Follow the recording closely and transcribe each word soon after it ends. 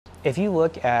If you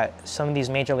look at some of these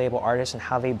major label artists and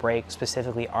how they break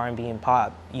specifically R&B and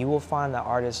pop, you will find that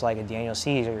artists like a Daniel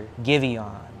Caesar,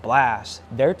 Giveon, Blast,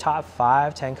 their top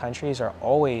 5, 10 countries are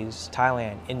always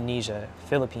Thailand, Indonesia,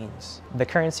 Philippines. The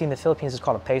currency in the Philippines is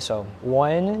called a peso.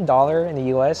 $1 in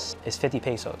the US is 50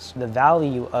 pesos. The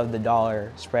value of the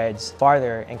dollar spreads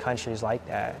farther in countries like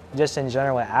that. Just in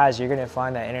general with ads, you're gonna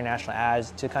find that international ads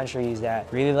to countries that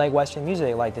really like Western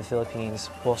music, like the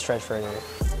Philippines, will stretch further.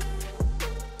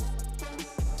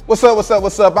 What's up, what's up,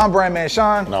 what's up? I'm Brandman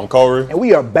Sean. And I'm Kohrey. And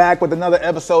we are back with another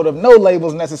episode of No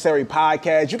Labels Necessary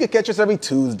podcast. You can catch us every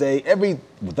Tuesday, every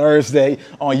Thursday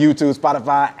on YouTube,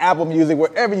 Spotify, Apple Music,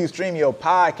 wherever you stream your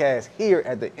podcast, here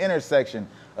at the intersection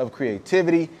of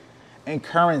creativity and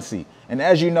currency. And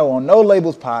as you know, on No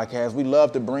Labels podcast, we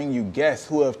love to bring you guests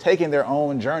who have taken their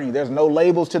own journey. There's no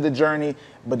labels to the journey,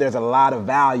 but there's a lot of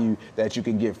value that you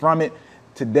can get from it.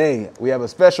 Today, we have a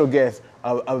special guest,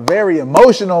 a very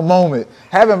emotional moment.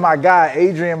 Having my guy,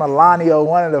 Adrian Milanio,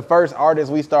 one of the first artists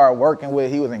we started working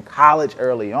with. He was in college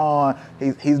early on.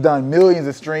 He's done millions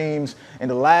of streams. In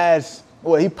the last,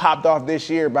 he popped off this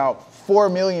year about 4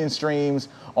 million streams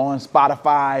on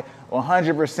Spotify,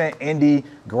 100% indie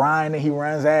grind that he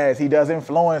runs ads. He does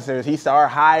influencers. He started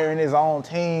hiring his own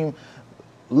team.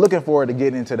 Looking forward to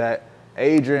getting into that.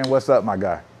 Adrian, what's up, my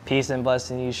guy? Peace and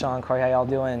blessing to you, Sean. Kohrey, how y'all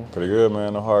doing? Pretty good,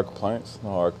 man. No hard complaints. No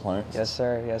hard complaints. Yes,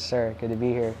 sir. Yes, sir. Good to be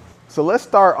here. So let's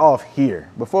start off here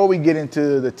before we get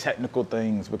into the technical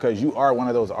things, because you are one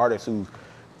of those artists who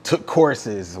took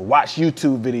courses, watched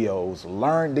YouTube videos,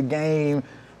 learned the game.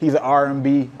 He's an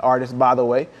R&B artist, by the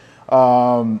way.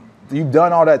 You've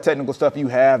done all that technical stuff. You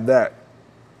have that.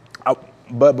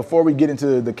 But before we get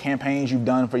into the campaigns you've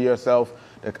done for yourself,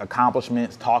 the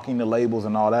accomplishments, talking to labels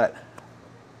and all that,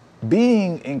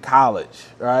 being in college,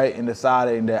 right, and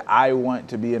deciding that I want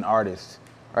to be an artist,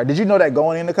 right? Did you know that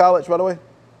going into college, by the way?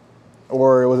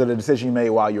 Or was it a decision you made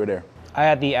while you were there? I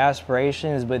had the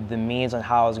aspirations, but the means on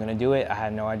how I was going to do it, I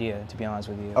had no idea, to be honest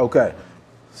with you. Okay.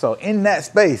 So in that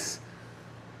space,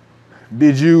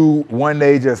 did you one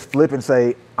day just flip and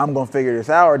say, I'm going to figure this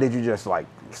out, or did you just like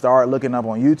start looking up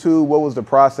on YouTube? What was the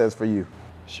process for you?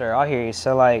 Sure, I'll hear you.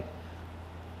 So like,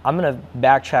 I'm gonna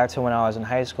backtrack to when I was in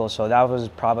high school. So that was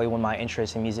probably when my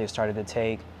interest in music started to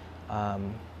take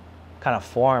kind of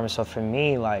form. So for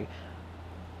me, like,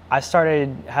 I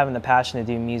started having the passion to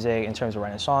do music in terms of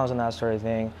writing songs and that sort of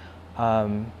thing.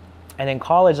 And in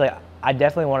college, like, I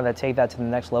definitely wanted to take that to the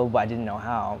next level, but I didn't know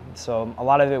how. So a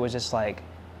lot of it was just like,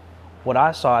 what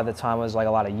I saw at the time was like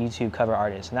a lot of YouTube cover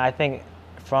artists. And I think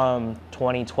from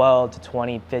 2012 to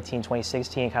 2015,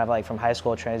 2016, kind of like from high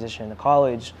school transition to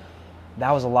college,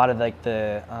 that was a lot of like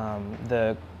the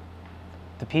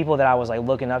people that I was like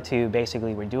looking up to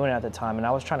basically were doing it at the time, and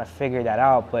I was trying to figure that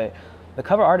out. But the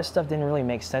cover artist stuff didn't really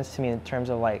make sense to me in terms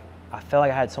of like, I felt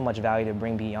like I had so much value to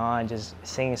bring beyond just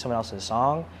singing someone else's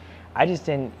song. I just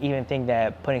didn't even think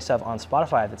that putting stuff on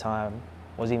Spotify at the time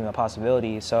was even a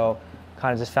possibility. So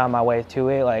kind of just found my way to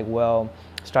it. Like, well,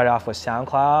 started off with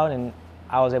SoundCloud, and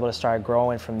I was able to start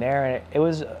growing from there. And it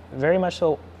was very much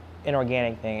so an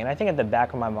organic thing. And I think at the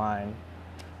back of my mind,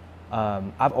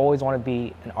 I've always wanted to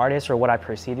be an artist, or what I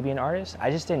perceive to be an artist. I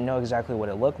just didn't know exactly what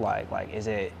it looked like. Like, is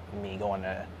it me going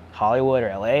to Hollywood or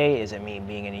LA? Is it me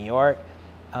being in New York?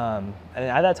 And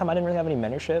at that time, I didn't really have any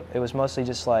mentorship. It was mostly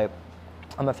just like,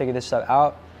 I'm gonna figure this stuff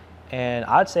out. And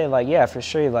I'd say like, yeah, for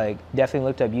sure, like definitely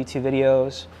looked up YouTube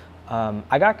videos.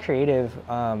 I got creative.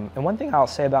 And one thing I'll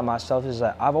say about myself is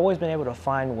that I've always been able to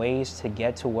find ways to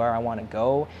get to where I wanna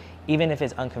go, even if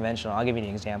it's unconventional. I'll give you an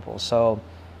example. So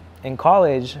in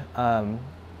college,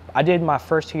 I did my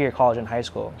first 2 year of college in high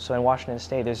school. So in Washington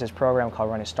State, there's this program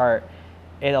called Run and Start.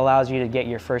 It allows you to get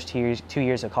your first 2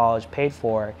 years of college paid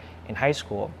for in high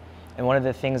school. And one of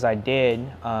the things I did,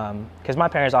 because my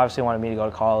parents obviously wanted me to go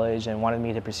to college and wanted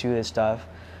me to pursue this stuff,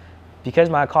 because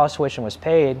my college tuition was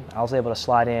paid, I was able to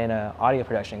slide in an audio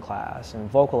production class and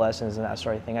vocal lessons and that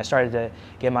sort of thing. I started to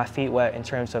get my feet wet in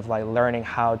terms of like learning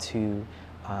how to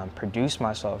produce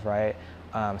myself, right?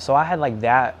 So I had like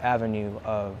that avenue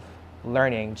of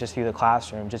learning just through the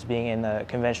classroom, just being in the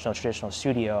conventional, traditional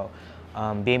studio,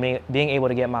 being able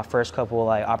to get my first couple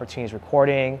like opportunities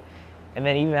recording, and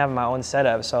then even having my own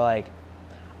setup. So like,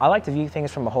 I like to view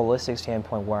things from a holistic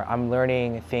standpoint where I'm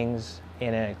learning things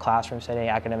in a classroom setting,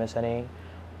 academic setting,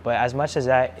 but as much as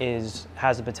that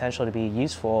has the potential to be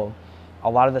useful, a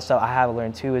lot of the stuff I have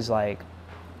learned too is like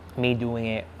me doing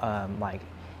it like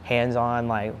hands-on,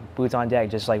 like boots on deck,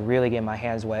 just like really getting my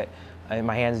hands wet and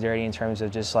my hands dirty in terms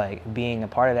of just like being a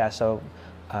part of that. So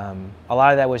a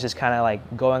lot of that was just kind of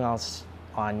like going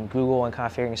on Google and kind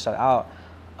of figuring stuff out.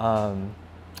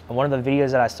 And one of the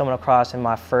videos that I stumbled across in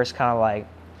my first kind of like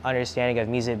understanding of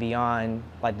music beyond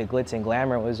like the glitz and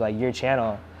glamour was like your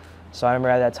channel. So I remember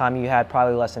at that time you had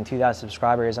probably less than 2,000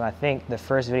 subscribers, and I think the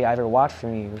first video I ever watched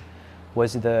from you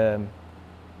was the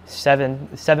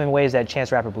seven ways that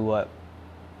Chance Rapper blew up.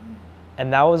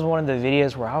 And that was one of the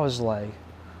videos where I was like,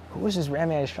 who is this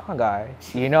Brandman Strong guy?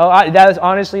 You know, that was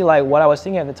honestly like what I was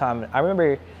thinking at the time. I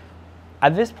remember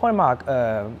at this point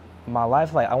in my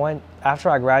life, like after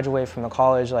I graduated from the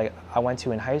college, like I went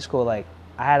to in high school, like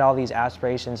I had all these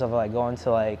aspirations of like going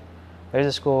to like, there's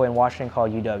a school in Washington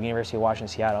called UW, University of Washington,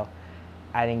 Seattle.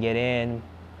 I didn't get in.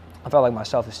 I felt like my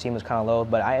self-esteem was kind of low,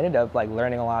 but I ended up like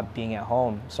learning a lot being at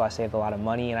home. So I saved a lot of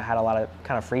money and I had a lot of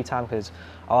kind of free time because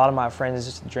a lot of my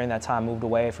friends during that time moved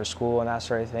away for school and that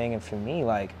sort of thing. And for me,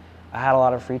 like I had a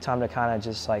lot of free time to kind of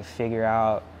just like figure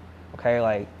out, okay,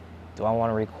 like, do I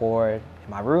want to record in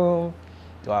my room?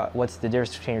 What's the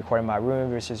difference between recording in my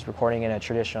room versus recording in a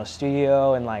traditional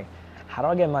studio? And like, how do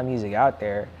I get my music out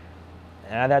there?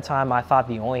 And at that time, I thought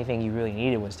the only thing you really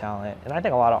needed was talent. And I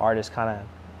think a lot of artists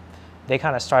they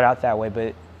kind of start out that way.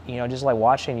 But, you know, just like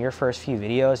watching your first few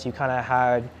videos, you kind of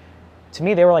had, to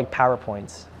me, they were like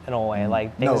PowerPoints in a way.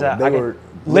 Like things that they were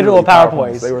literal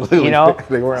PowerPoints. They were literally, you know?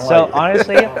 They weren't so like,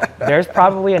 honestly, there's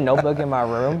probably a notebook in my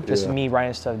room, just me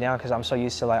writing stuff down because I'm so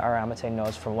used to like, all right, I'm gonna take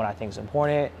notes from what I think is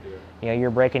important. You know,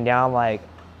 you're breaking down like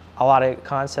a lot of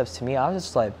concepts to me. I was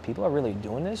just like, people are really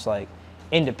doing this like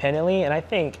independently. And I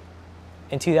think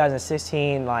in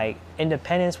 2016, like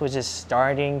independence was just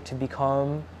starting to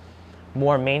become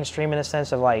more mainstream in the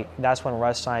sense of like, that's when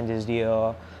Russ signed his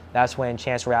deal. That's when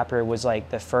Chance Rapper was like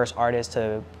the first artist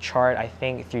to chart, I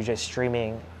think, through just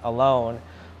streaming alone.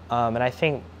 And I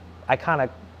think I kind of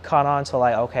caught on to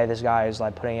like, okay, this guy is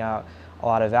like putting out a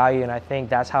lot of value. And I think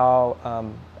that's how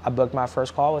I booked my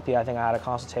first call with you. I think I had a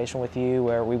consultation with you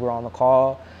where we were on the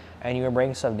call and you were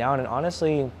breaking stuff down. And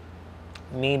honestly,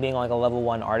 me being like a level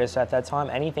 1 artist at that time,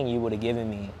 anything you would have given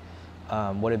me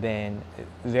would have been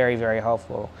very, very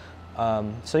helpful.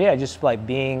 So yeah, just like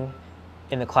being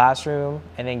in the classroom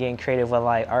and then getting creative with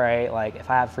like, all right, like if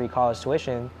I have free college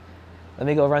tuition, let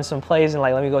me go run some plays and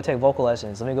like, let me go take vocal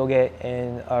lessons. Let me go get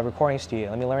in a recording studio.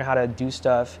 Let me learn how to do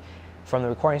stuff from the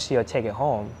recording studio, take it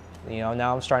home. You know,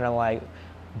 now I'm starting to like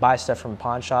buy stuff from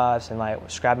pawn shops and like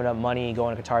scrapping up money,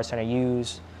 going to Guitar Center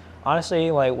used.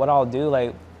 Honestly, like what I'll do,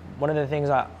 like one of the things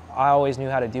I always knew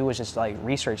how to do was just like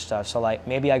research stuff. So like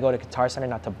maybe I go to Guitar Center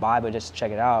not to buy, but just to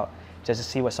check it out, just to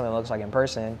see what something looks like in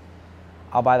person.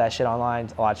 I'll buy that shit online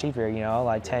a lot cheaper, you know,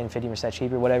 like 10, 50%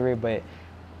 cheaper, whatever. But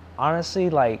honestly,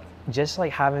 like just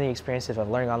like having the experiences of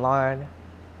learning online,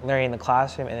 learning in the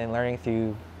classroom, and then learning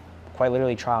through quite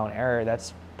literally trial and error,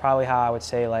 that's probably how I would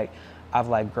say like I've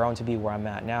like grown to be where I'm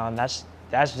at now. And that's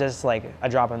just like a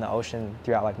drop in the ocean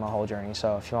throughout like my whole journey.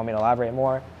 So if you want me to elaborate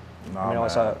more, let me know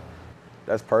what's up.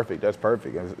 That's perfect. That's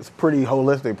perfect. It's a pretty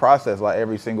holistic process, like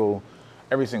every single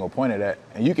point of that,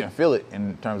 and you can feel it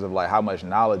in terms of like how much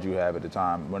knowledge you have at the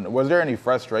time. Was there any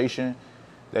frustration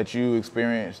that you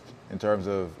experienced in terms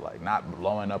of like not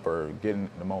blowing up or getting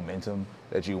the momentum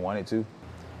that you wanted to?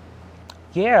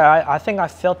 Yeah, I think I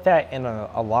felt that in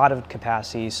a lot of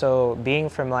capacities. So being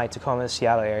from like Tacoma,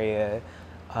 Seattle area,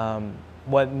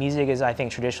 what music is I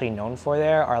think traditionally known for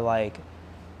there are like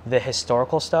the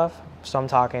historical stuff. So I'm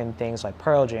talking things like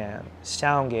Pearl Jam,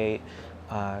 Soundgate,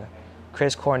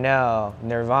 Chris Cornell,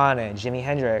 Nirvana, Jimi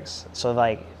Hendrix. So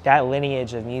like that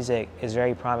lineage of music is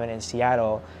very prominent in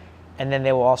Seattle. And then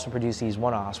they will also produce these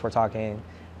one-offs. We're talking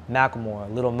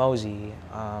Macklemore, Lil Mosey,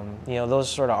 you know, those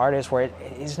sort of artists where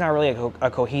it's not really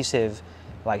a cohesive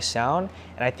like sound.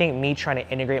 And I think me trying to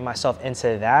integrate myself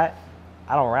into that,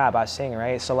 I don't rap, I sing,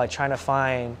 right? So like trying to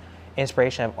find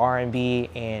inspiration of R&B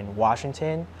in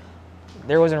Washington,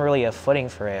 there wasn't really a footing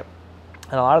for it.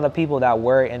 And a lot of the people that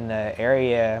were in the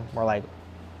area were like,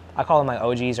 I call them like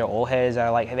OGs or old heads that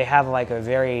are like, they have like a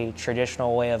very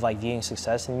traditional way of like viewing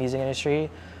success in the music industry.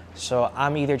 So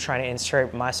I'm either trying to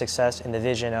insert my success in the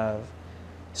vision of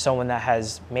someone that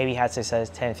has maybe had success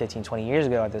 10, 15, 20 years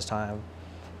ago at this time,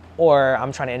 or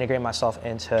I'm trying to integrate myself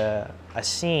into a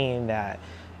scene that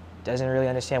doesn't really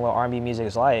understand what R&B music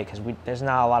is like, because there's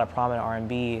not a lot of prominent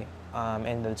R&B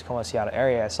in the Tacoma, Seattle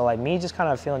area. So like me just kind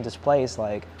of feeling displaced,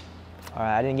 like, all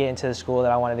right, I didn't get into the school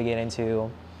that I wanted to get into.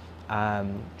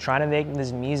 Trying to make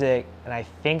this music, and I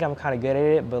think I'm kind of good at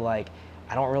it, but like,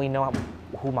 I don't really know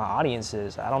who my audience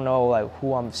is. I don't know like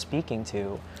who I'm speaking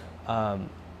to.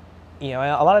 You know,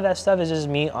 a lot of that stuff is just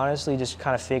me honestly just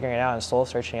kind of figuring it out and soul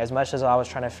searching. As much as I was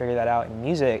trying to figure that out in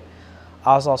music,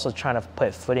 I was also trying to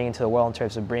put footing into the world in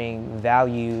terms of bringing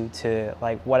value to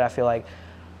like what I feel like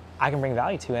I can bring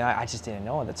value to, and I just didn't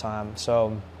know at the time.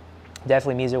 So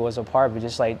definitely music was a part, but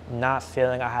just like not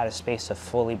feeling I had a space to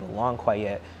fully belong quite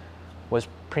yet was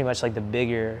pretty much like the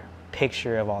bigger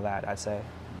picture of all that, I'd say.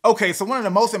 Okay, so one of the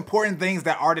most important things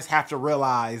that artists have to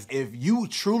realize, if you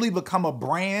truly become a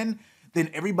brand, then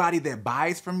everybody that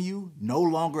buys from you no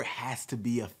longer has to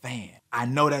be a fan. I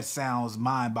know that sounds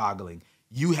mind-boggling.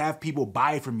 You have people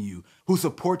buy from you who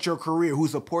support your career, who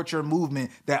support your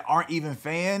movement that aren't even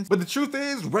fans. But the truth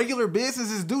is, regular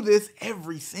businesses do this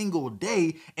every single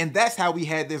day. And that's how we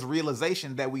had this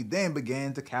realization that we then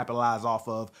began to capitalize off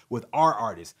of with our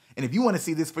artists. And if you want to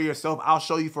see this for yourself, I'll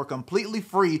show you for completely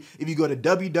free. If you go to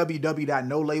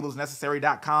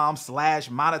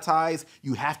www.nolabelsnecessary.com/monetize,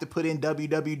 you have to put in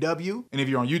www. And if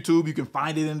you're on YouTube, you can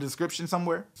find it in the description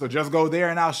somewhere. So just go there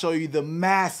and I'll show you the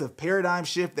massive paradigm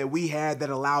shift that we had that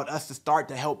allowed us to start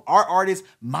to help our artists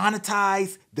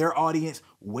monetize their audience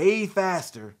way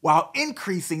faster while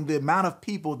increasing the amount of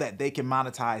people that they can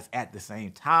monetize at the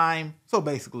same time. So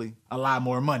basically a lot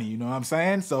more money, you know what I'm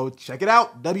saying? So check it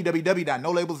out,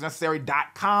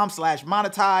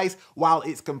 www.nolabelsnecessary.com/monetize while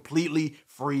it's completely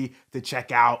free to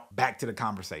check out. Back to the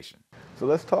conversation. So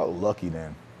let's talk Lucky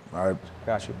then, all right?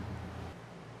 Got you.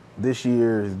 This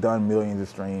year has done millions of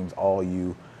streams, all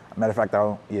you. Matter of fact, I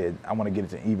want to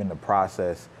get into even the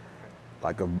process,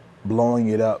 like of blowing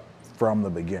it up from the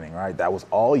beginning, right? That was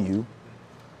all you.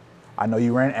 I know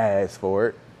you ran ads for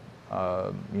it.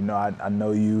 I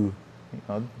know you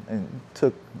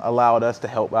allowed us to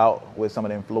help out with some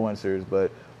of the influencers,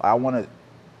 but I want to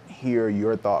hear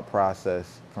your thought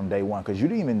process from day one, because you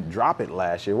didn't even drop it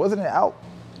last year. Wasn't it out?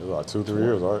 It was like 2-3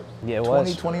 years, right? Yeah, it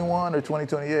was. 2021 or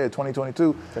 2020, yeah,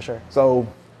 2022. For sure. So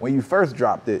when you first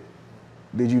dropped it,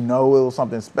 did you know it was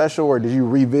something special, or did you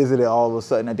revisit it all of a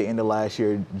sudden at the end of last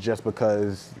year just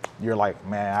because you're like,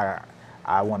 man,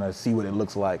 I want to see what it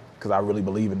looks like because I really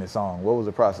believe in this song? What was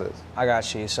the process? I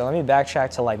got you. So let me backtrack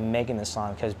to like making the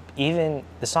song, because even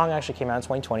the song actually came out in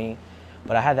 2020,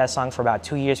 but I had that song for about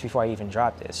 2 years before I even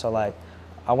dropped it. So like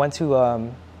I went to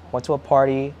a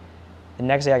party, the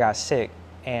next day I got sick,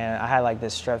 and I had like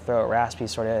this strep throat, raspy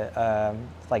sort of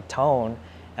like tone.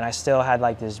 And I still had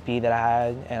like this beat that I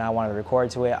had, and I wanted to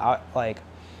record to it.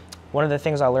 One of the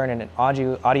things I learned in an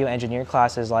audio engineer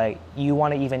class is like you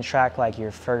want to even track like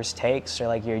your first takes or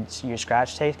like your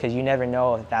scratch takes, because you never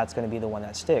know if that's going to be the one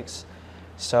that sticks.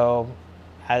 So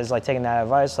as like taking that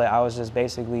advice, like I was just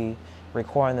basically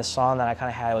recording the song that I kind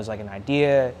of had. It was like an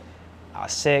idea. I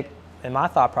was sick, and my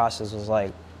thought process was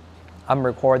like, I'm gonna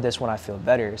record this when I feel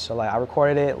better. So like I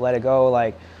recorded it, let it go.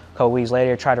 Like a couple weeks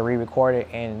later, tried to re-record it,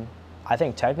 and I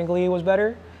think technically it was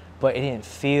better, but it didn't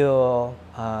feel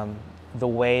the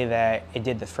way that it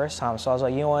did the first time. So I was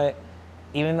like, you know what?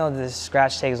 Even though this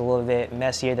scratch take is a little bit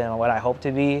messier than what I hoped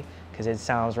to be, because it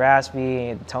sounds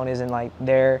raspy, the tone isn't like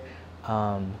there,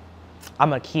 I'm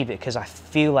gonna keep it because I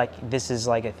feel like this is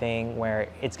like a thing where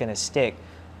it's gonna stick.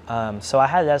 So I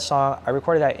had that song, I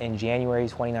recorded that in January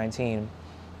 2019,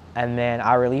 and then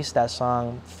I released that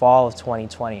song fall of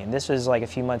 2020. And this was like a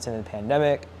few months into the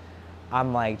pandemic.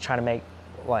 I'm like trying to make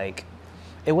like,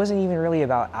 it wasn't even really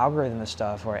about algorithm and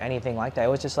stuff or anything like that. It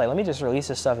was just like, let me just release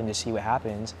this stuff and just see what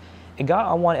happens. It got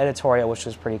on one editorial, which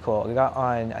was pretty cool. It got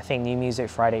on, I think, New Music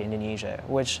Friday Indonesia,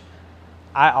 which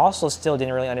I also still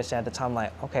didn't really understand at the time.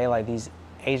 Like, okay, like these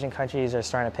Asian countries are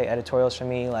starting to pick editorials for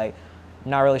me. Like,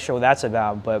 not really sure what that's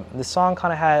about. But the song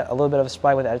kind of had a little bit of a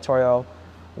spike with the editorial,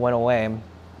 went away.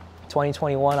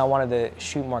 2021, I wanted to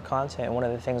shoot more content. One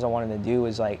of the things I wanted to do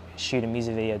was like shoot a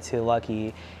music video to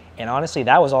Lucky. And honestly,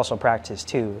 that was also practice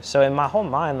too. So in my whole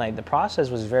mind, like the process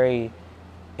was very,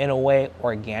 in a way,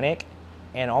 organic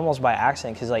and almost by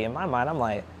accident. Cause like in my mind, I'm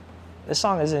like, this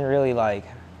song isn't really like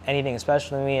anything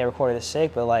special to me. I recorded it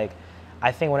sick, but like,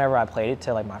 I think whenever I played it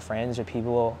to like my friends or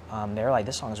people, they were like,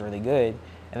 this song's really good.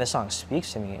 And this song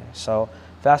speaks to me. So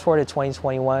fast forward to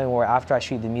 2021, where after I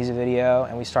shoot the music video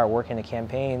and we start working the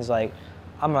campaigns, like,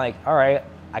 I'm like, all right,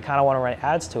 I kind of want to run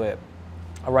ads to it.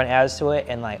 I run ads to it,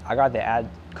 and like, I got the ad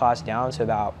cost down to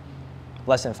about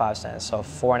less than 5 cents, so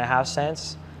 4.5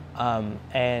 cents.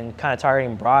 And kind of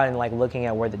targeting broad and like looking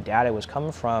at where the data was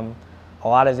coming from. A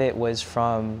lot of it was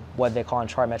from what they call in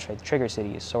chart metric trigger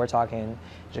cities. So we're talking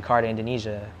Jakarta,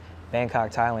 Indonesia,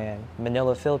 Bangkok, Thailand,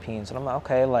 Manila, Philippines. And I'm like,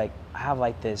 okay, like I have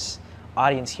like this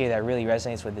audience here that really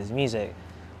resonates with this music.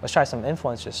 Let's try some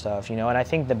influencer stuff, you know? And I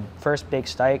think the first big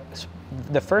spike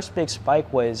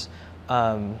was,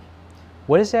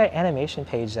 what is that animation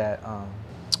page that?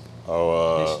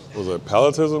 Was it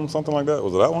Paletism, something like that?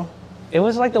 Was it that one? It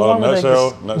was like the one with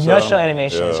nutshell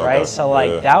animations, yeah, right? Okay. So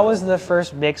like that was the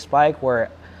first big spike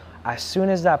where as soon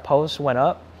as that post went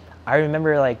up, I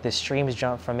remember like the streams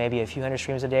jumped from maybe a few hundred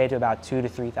streams a day to about 2,000 to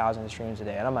 3,000 streams a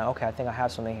day. And I'm like, okay, I think I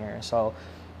have something here. So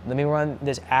let me run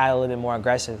this ad a little bit more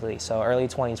aggressively. So early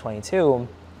 2022,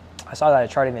 I saw that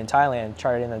it charted in Thailand,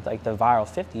 charted in like the viral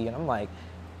 50, and I'm like,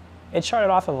 it charted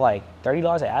off of like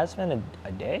 $30 of ad spend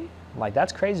a day? Like,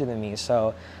 that's crazy to me.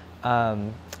 So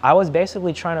I was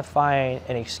basically trying to find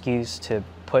an excuse to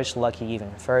push Lucky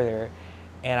even further.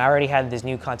 And I already had this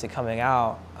new content coming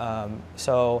out.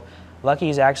 So Lucky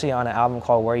is actually on an album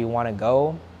called Where You Want to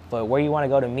Go. But Where You Want to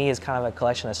Go to me is kind of a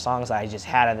collection of songs that I just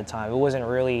had at the time. It wasn't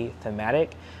really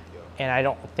thematic. And I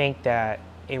don't think that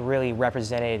it really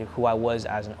represented who I was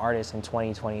as an artist in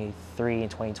 2023 and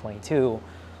 2022.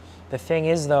 The thing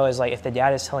is, though, is like if the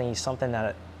data is telling you something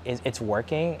that it's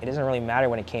working, it doesn't really matter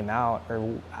when it came out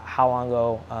or how long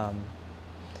ago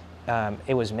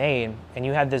it was made. And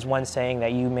you had this one saying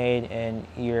that you made in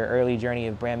your early journey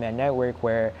of Brandman Network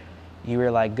where you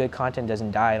were like, good content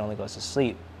doesn't die, it only goes to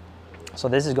sleep. So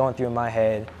this is going through my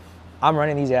head. I'm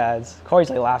running these ads. Kohrey's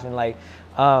like laughing, like,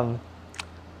 I'm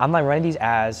like running these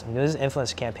ads, and this is an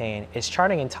influencer campaign. It's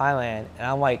charting in Thailand, and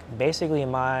I'm like, basically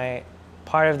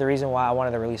part of the reason why I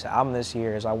wanted to release an album this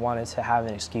year is I wanted to have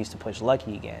an excuse to push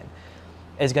Lucky again.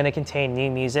 It's gonna contain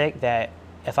new music that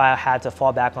if I had to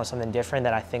fall back on something different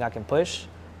that I think I can push,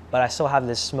 but I still have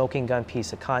this smoking gun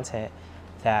piece of content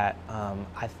that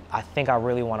I think I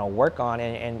really wanna work on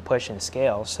and push and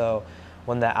scale. So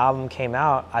when the album came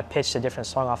out, I pitched a different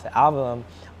song off the album.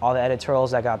 All the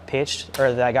editorials that got pitched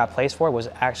or that I got placed for was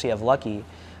actually of Lucky.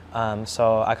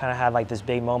 So I kind of had like this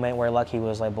big moment where Lucky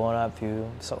was like blowing up through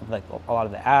like a lot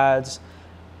of the ads,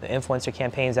 the influencer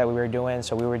campaigns that we were doing.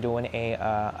 So we were doing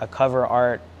a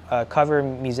cover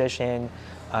musician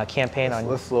campaign on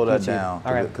Let's slow that YouTube. down,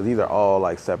 All right. because these are all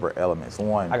like separate elements.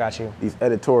 One, I got you. These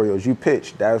editorials you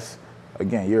pitch, that's,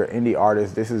 again, you're an indie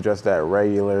artist. This is just that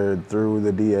regular through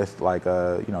the DS, like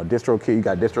DistroKid. You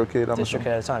got DistroKid. DistroKid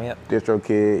at the time, yep.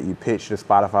 DistroKid. You pitch to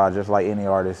Spotify just like any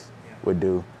artist would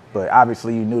do. But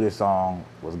obviously, you knew this song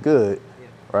was good,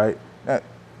 right?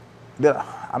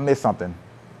 I missed something.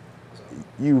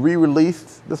 You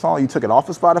re-released the song. You took it off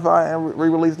of Spotify and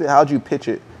re-released it. How'd you pitch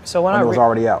it when it was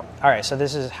already out? All right, so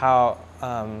this is how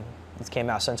this came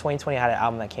out. So in 2020, I had an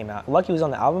album that came out. Lucky was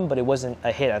on the album, but it wasn't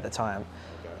a hit at the time.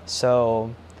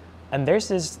 So, and there's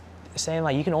this saying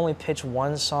like you can only pitch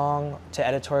one song to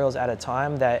editorials at a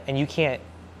time, and you can't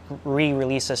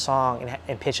re-release a song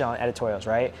and pitch it on editorials,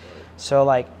 right? So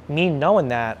like me knowing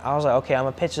that, I was like, okay, I'm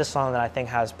gonna pitch this song that I think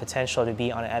has potential to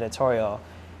be on an editorial.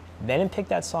 They didn't pick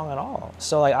that song at all.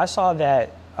 So like I saw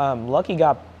that Lucky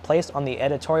got placed on the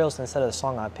editorials instead of the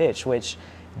song I pitched, which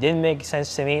didn't make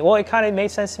sense to me. Well, it kind of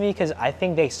made sense to me because I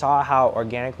think they saw how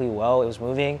organically well it was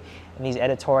moving, and these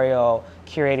editorial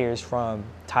curators from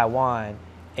Taiwan,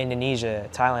 Indonesia,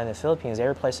 Thailand, and the Philippines, they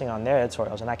were placing on their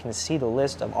editorials, and I can see the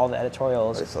list of all the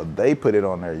editorials. Right, so they put it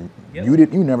on there.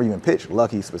 Yep. You never even pitched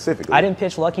Lucky specifically. I didn't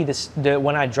pitch Lucky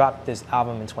when I dropped this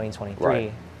album in 2023.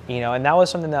 Right. And that was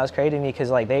something that was crazy to me because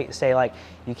like they say like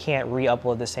you can't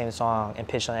re-upload the same song and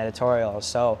pitch on editorials.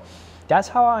 So that's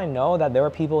how I know that there are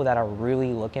people that are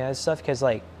really looking at stuff, because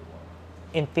like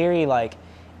in theory, like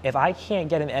if I can't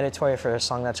get an editorial for a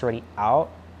song that's already out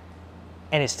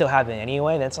and it's still happening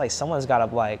anyway, that's like someone's got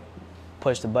to like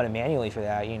push the button manually for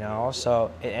that,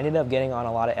 So it ended up getting on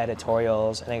a lot of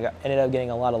editorials, and it ended up getting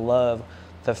a lot of love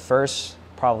the first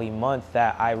probably month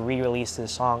that I re-released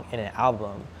this song in an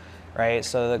album, right?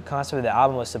 So the concept of the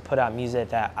album was to put out music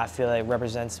that I feel like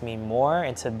represents me more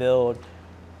and to build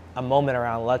a moment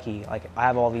around Lucky. Like I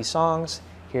have all these songs,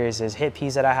 here's this hit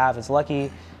piece that I have, it's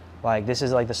Lucky. Like this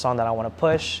is like the song that I want to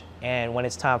push, and when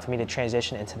it's time for me to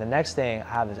transition into the next thing, I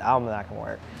have this album that I can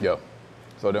work. Yep.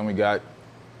 So then we got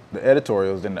the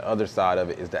editorials, then the other side of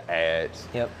it is the ads.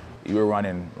 Yep. You were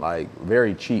running like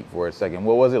very cheap for a second.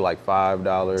 What was it, like $5?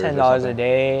 $10 a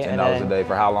day. $10 a day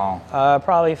for how long?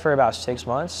 Probably for about 6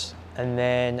 months. And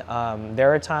then there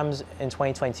were times in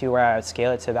 2022 where I would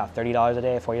scale it to about $30 a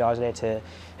day, $40 a day to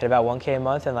hit about 1K a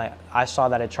month. And like I saw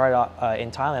that it charted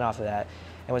in Thailand off of that.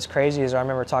 And what's crazy is I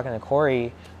remember talking to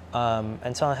Kohrey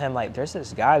and telling him like, there's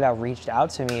this guy that reached out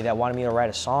to me that wanted me to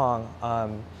write a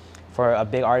song for a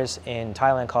big artist in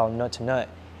Thailand called Nut to Nut.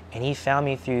 And he found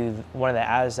me through one of the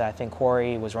ads that I think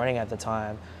Kohrey was running at the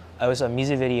time. It was a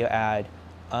music video ad.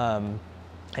 And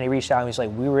he reached out and he was like,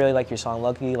 we really like your song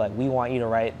Lucky. Like we want you to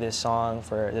write this song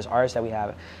for this artist that we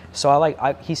have.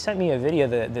 So he sent me a video,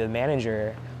 the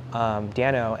manager,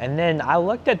 Dano. And then I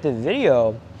looked at the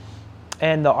video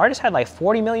and the artist had like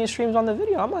 40 million streams on the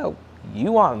video. I'm like,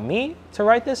 you want me to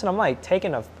write this? And I'm like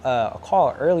taking a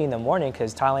call early in the morning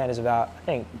because Thailand is about, I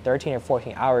think, 13 or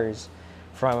 14 hours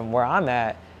from where I'm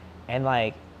at. And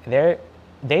like,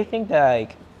 they think that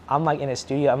like I'm like in a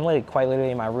studio. I'm like quite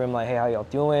literally in my room, like, hey, how y'all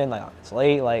doing? Like, it's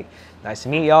late. Like, nice to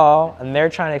meet y'all. And they're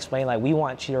trying to explain like, we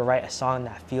want you to write a song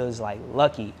that feels like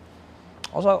Lucky.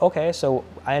 I was like, okay. So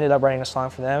I ended up writing a song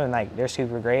for them, and like they're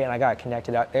super great. And I got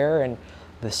connected out there. And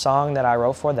the song that I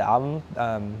wrote for the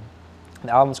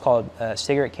album's called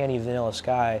Cigarette Candy Vanilla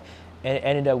Sky. And it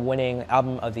ended up winning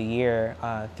Album of the Year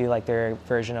through like their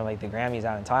version of like the Grammys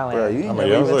out in Thailand. Bro, you I mean,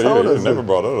 you never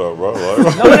brought it up, bro.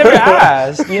 Like, No one ever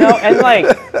asked, you know? And like,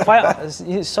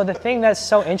 so the thing that's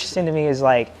so interesting to me is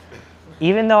like,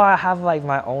 even though I have like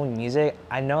my own music,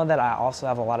 I know that I also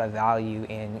have a lot of value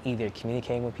in either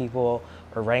communicating with people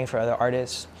or writing for other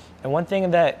artists. And one thing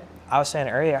that I was saying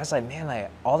earlier, I was like, man, like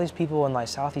all these people in like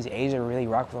Southeast Asia really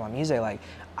rock with my music. Like,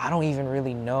 I don't even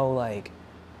really know like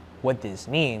what this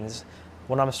means.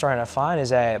 What I'm starting to find is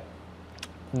that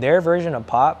their version of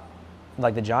pop,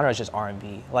 like the genre is just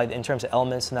R&B, like in terms of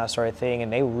elements and that sort of thing,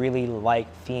 and they really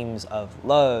like themes of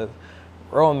love,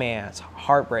 romance,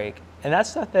 heartbreak, and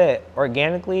that's stuff that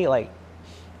organically, like,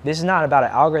 this is not about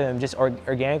an algorithm, just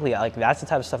organically, like that's the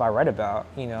type of stuff I read about,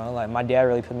 you know, like my dad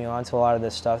really put me on to a lot of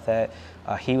this stuff that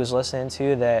he was listening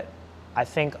to, that I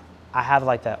think I have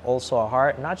like that old soul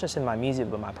heart, not just in my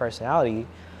music, but my personality.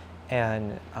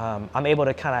 And I'm able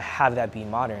to kind of have that be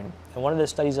modern. And one of the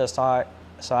studies I saw,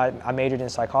 so I majored in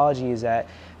psychology, is that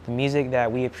the music that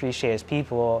we appreciate as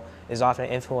people is often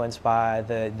influenced by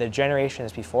the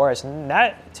generations before us. And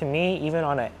that, to me, even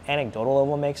on an anecdotal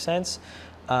level, makes sense.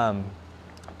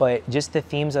 But just the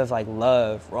themes of like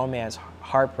love, romance,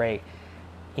 heartbreak,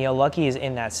 you know, Lucky is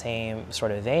in that same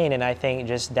sort of vein. And I think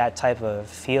just that type of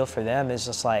feel for them is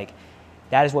just like,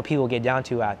 that is what people get down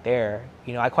to out there.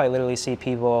 You know, I quite literally see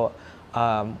people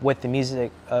with the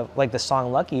music of like the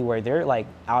song Lucky, where they're like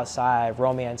outside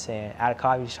romancing at a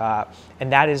coffee shop,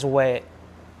 and that is what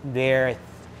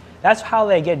that's how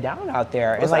they get down out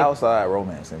there. What's like, outside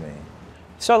romancing mean?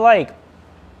 So like, I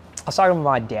was talking with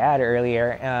my dad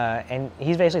earlier, and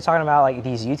he's basically talking about like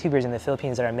these YouTubers in the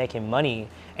Philippines that are making money,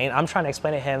 and I'm trying to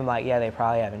explain to him like, yeah, they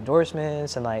probably have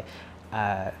endorsements and like,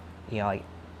 you know, like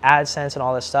AdSense and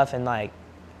all this stuff, and like,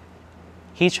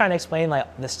 he's trying to explain like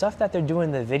the stuff that they're doing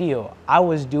in the video I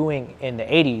was doing in the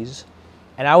 80s,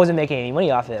 and I wasn't making any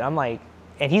money off it. I'm like,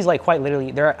 and he's like quite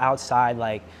literally, they're outside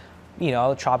like, you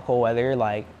know, tropical weather,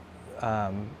 like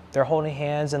they're holding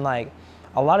hands, and like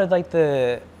a lot of like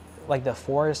the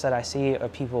forests that I see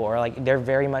of people are like, they're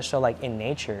very much so like in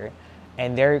nature,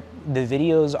 and the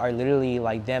videos are literally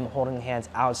like them holding hands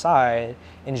outside,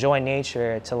 enjoying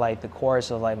nature to like the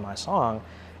chorus of like my song.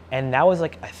 And that was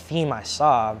like a theme I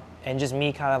saw, and just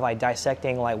me kind of like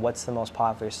dissecting like what's the most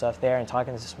popular stuff there, and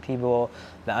talking to some people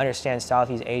that understand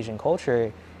Southeast Asian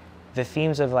culture, the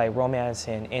themes of like romance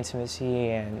and intimacy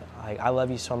and like I love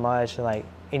you so much and like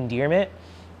endearment,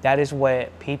 that is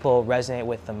what people resonate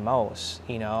with the most,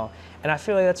 you know? And I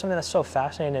feel like that's something that's so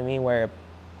fascinating to me, where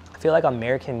I feel like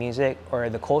American music, or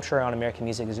the culture around American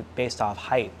music, is based off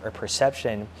hype or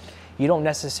perception. You don't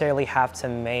necessarily have to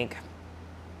make,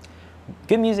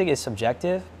 good music is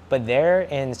subjective, but there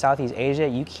in Southeast Asia,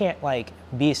 you can't like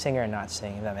be a singer and not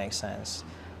sing, if that makes sense.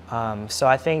 So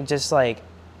I think just like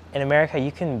in America,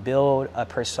 you can build a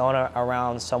persona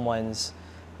around someone's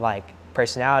like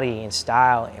personality and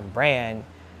style and brand,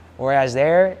 whereas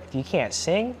there, if you can't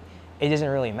sing, it doesn't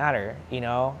really matter, you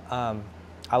know?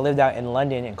 I lived out in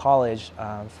London in college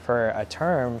for a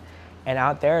term, and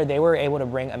out there they were able to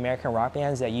bring American rock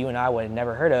bands that you and I would have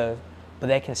never heard of, but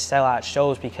they can sell out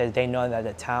shows because they know that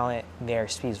the talent there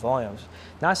speaks volumes.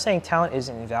 Not saying talent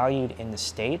isn't valued in the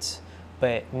States,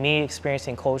 but me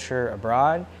experiencing culture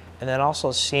abroad, and then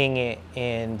also seeing it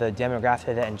in the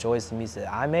demographic that enjoys the music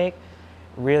that I make,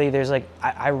 really there's like,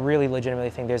 I really legitimately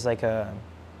think there's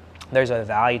a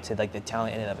value to like the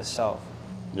talent in and of itself.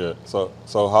 Yeah, so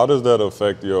how does that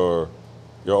affect your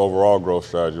overall growth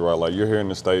strategy, right? Like, you're here in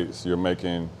the States, you're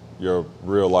making your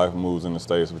real life moves in the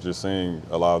States, but you're seeing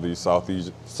a lot of these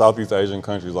Southeast Asian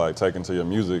countries like taking to your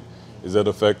music. Is that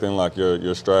affecting like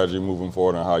your strategy moving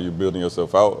forward and how you're building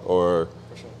yourself out? Or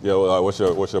yeah, like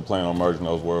what's your plan on merging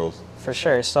those worlds? For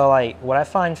sure. So like what I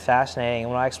find fascinating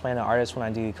when I explain to artists when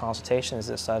I do consultations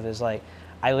and stuff is like,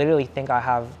 I literally think I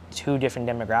have two different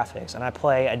demographics, and I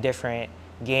play a different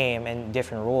game and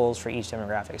different rules for each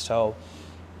demographic. So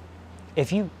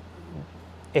if you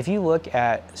look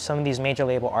at some of these major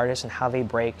label artists and how they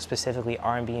break specifically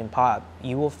R&B and pop,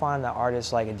 you will find that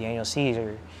artists like a Daniel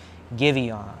Caesar,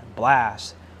 Giveon,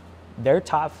 Blast, their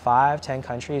top 5-10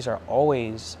 countries are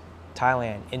always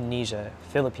Thailand, Indonesia,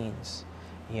 Philippines,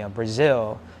 you know,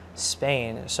 Brazil,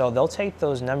 Spain. So they'll take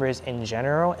those numbers in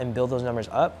general and build those numbers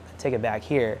up and take it back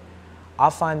here. I'll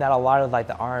find that a lot of like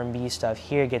the R&B stuff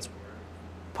here gets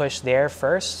pushed there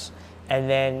first, and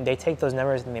then they take those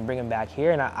numbers and they bring them back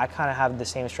here. And I kind of have the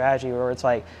same strategy where it's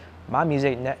like, my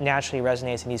music naturally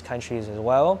resonates in these countries as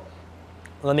well.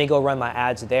 Let me go run my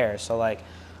ads there. So like,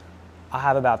 I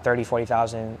have about 30,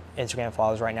 40,000 Instagram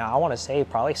followers right now. I want to say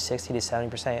probably 60 to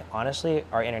 70%, honestly,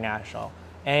 are international.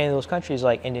 And in those countries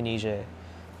like Indonesia,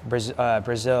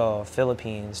 Brazil,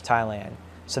 Philippines, Thailand.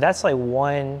 So that's like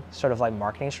one sort of like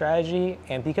marketing strategy.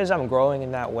 And because I'm growing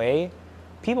in that way,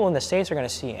 people in the States are going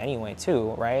to see it anyway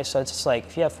too, right? So it's just like,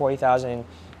 if you have 40,000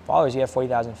 followers, you have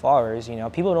 40,000 followers. You know,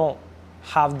 people don't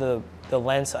have the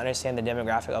lens to understand the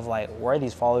demographic of like, where are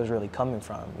these followers really coming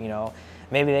from, you know?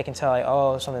 Maybe they can tell like,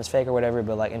 oh, something's fake or whatever,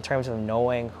 but like in terms of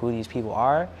knowing who these people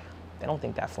are, they don't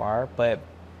think that far. But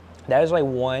that is like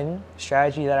one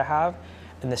strategy that I have.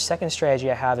 And the second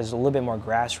strategy I have is a little bit more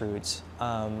grassroots,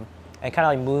 and kind of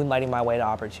like moonlighting my way to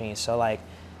opportunities. So like,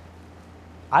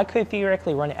 I could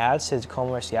theoretically run ads to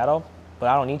Tacoma or Seattle, but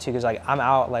I don't need to, because like I'm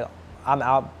out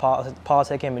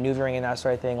politicking, maneuvering, and that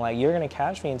sort of thing. Like, you're gonna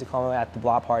catch me in Tacoma at the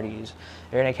block parties.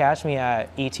 You're gonna catch me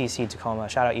at ETC Tacoma.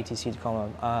 Shout out ETC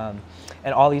Tacoma,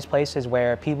 and all these places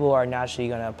where people are naturally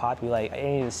gonna populate.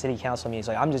 Any of the city council meetings,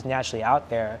 like I'm just naturally out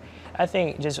there. I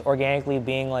think just organically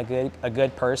being like a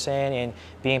good person and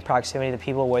being proximity to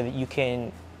people where you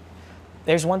can.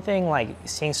 There's one thing like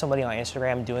seeing somebody on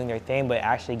Instagram doing their thing, but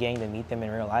actually getting to meet them in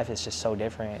real life is just so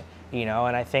different, you know?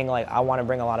 And I think like I want to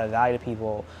bring a lot of value to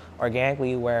people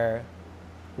organically, where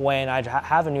when I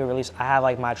have a new release, I have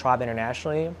like my tribe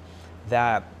internationally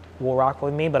that will rock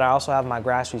with me, but I also have my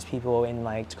grassroots people in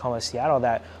like Tacoma, Seattle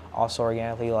that also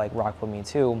organically like rock with me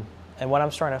too. And what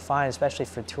I'm starting to find, especially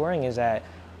for touring, is that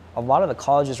a lot of the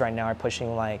colleges right now are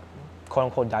pushing like quote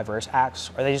unquote diverse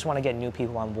acts, or they just want to get new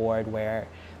people on board where,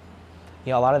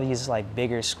 you know, a lot of these like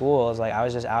bigger schools, like I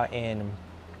was just out in,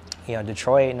 you know,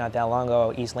 Detroit not that long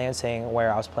ago, East Lansing,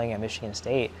 where I was playing at Michigan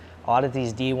State. A lot of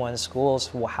these D1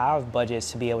 schools will have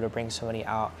budgets to be able to bring somebody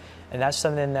out. And that's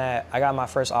something that I got my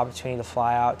first opportunity to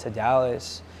fly out to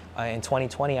Dallas in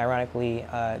 2020, ironically,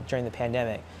 during the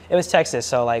pandemic. It was Texas,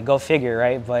 so like go figure,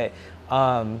 right? But,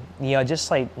 you know, just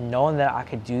like knowing that I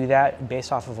could do that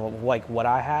based off of like what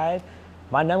I had,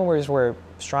 my numbers were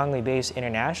strongly based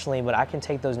internationally, but I can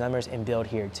take those numbers and build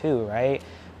here too, right?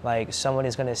 Like someone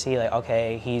is gonna see like,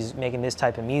 okay, he's making this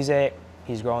type of music,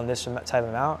 he's growing this type of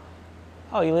amount.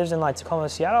 Oh, he lives in like Tacoma,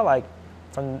 Seattle, like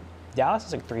from Dallas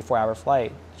it's like 3-4 hour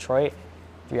flight. Detroit,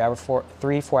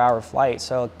 3-4 hour flight.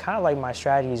 So kind of like my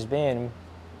strategy has been,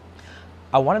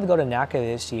 I wanted to go to NACA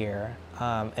this year.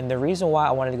 And the reason why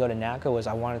I wanted to go to NACA was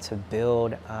I wanted to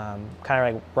build kind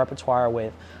of like repertoire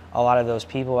with a lot of those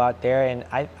people out there. And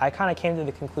I kind of came to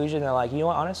the conclusion that like, you know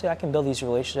what, honestly, I can build these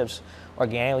relationships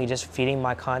organically, just feeding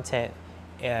my content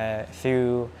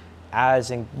through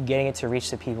ads and getting it to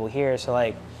reach the people here. So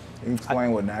like, can you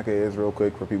explain what NACA is real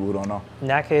quick for people who don't know?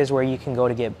 NACA is where you can go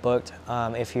to get booked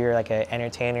if you're like an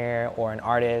entertainer or an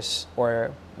artist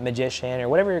or magician or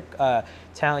whatever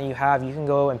talent you have. You can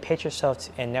go and pitch yourself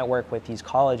and network with these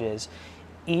colleges.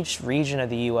 Each region of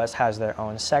the U.S. has their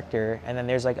own sector, and then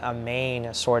there's like a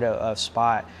main sort of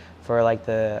spot for like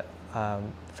the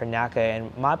for NACA.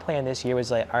 And my plan this year was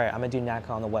like, all right, I'm gonna do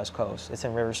NACA on the West Coast. It's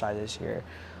in Riverside this year.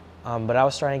 But I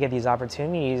was starting to get these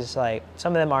opportunities, like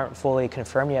some of them aren't fully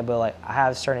confirmed yet, but like I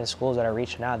have certain schools that are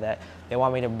reaching out that they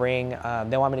want me to bring,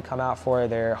 they want me to come out for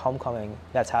their homecoming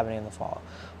that's happening in the fall.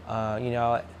 You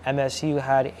know, MSU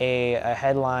had a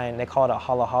headline, they call it a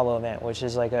Hala Hala event, which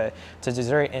is like it's a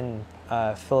dessert in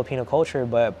Filipino culture,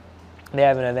 but they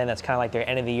have an event that's kind of like their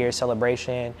end of the year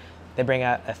celebration. They bring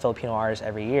out a Filipino artist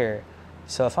every year.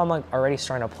 So if I'm like already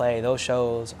starting to play those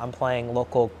shows, I'm playing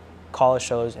local college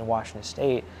shows in Washington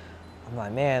State, I'm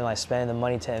like, man, like spending the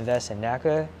money to invest in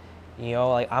NACA, you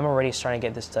know, like I'm already starting to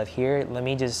get this stuff here. Let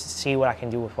me just see what I can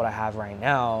do with what I have right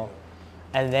now.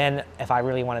 And then if I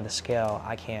really wanted to scale,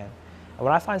 I can. And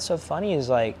what I find so funny is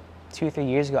like 2-3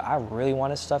 years ago, I really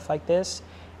wanted stuff like this.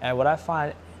 And what I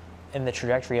find in the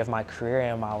trajectory of my career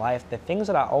and my life, the things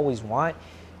that I always want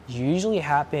usually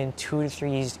happen 2 to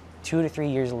 3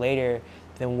 years later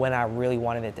than when I really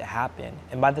wanted it to happen.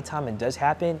 And by the time it does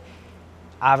happen,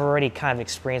 I've already kind of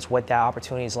experienced what that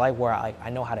opportunity is like, where I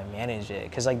know how to manage it.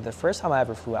 Because like the first time I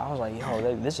ever flew out, I was like,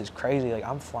 yo, this is crazy. Like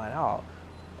I'm flying out.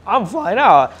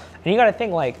 And you gotta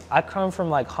think like, I come from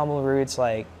like humble roots.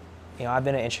 Like, you know, I've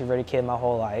been an introverted kid my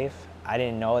whole life. I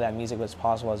didn't know that music was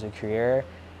possible as a career.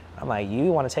 I'm like,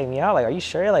 you wanna take me out? Like, are you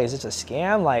sure? Like, is this a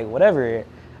scam? Like, whatever.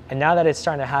 And now that it's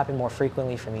starting to happen more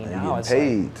frequently for me now, it's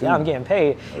paid like, too. Yeah, I'm getting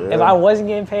paid. Yeah. If I wasn't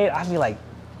getting paid, I'd be like,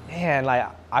 man, like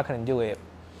I couldn't do it.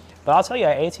 But I'll tell you,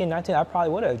 at 18, 19, I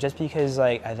probably would have, just because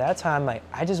like at that time, like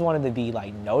I just wanted to be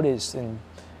like noticed and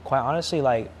quite honestly,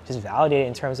 like just validated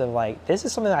in terms of like, this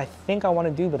is something that I think I want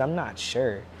to do, but I'm not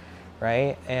sure,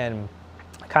 right? And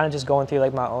kind of just going through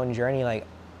like my own journey, like,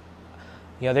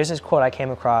 you know, there's this quote I came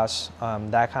across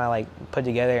that I kind of like put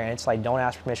together, and it's like, don't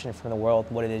ask permission from the world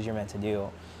what it is you're meant to do.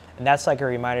 And that's like a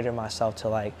reminder to myself to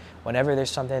like, whenever there's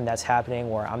something that's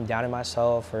happening where I'm down in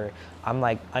myself or I'm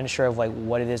like unsure of like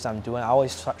what it is I'm doing, I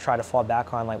always try to fall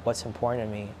back on like what's important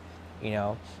to me. You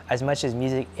know, as much as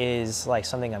music is like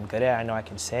something I'm good at, I know I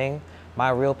can sing, my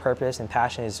real purpose and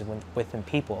passion is within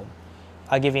people.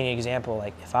 I'll give you an example.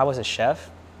 Like if I was a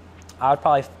chef, I would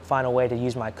probably find a way to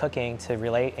use my cooking to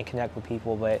relate and connect with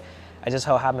people, but I just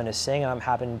so happen to sing, and I'm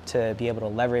happen to be able to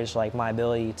leverage like my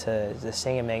ability to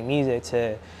sing and make music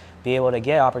to be able to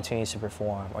get opportunities to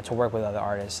perform or to work with other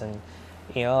artists. And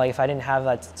you know, like if I didn't have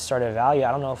that sort of value, I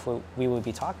don't know if we would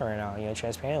be talking right now, you know,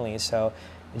 transparently. So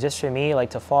just for me, like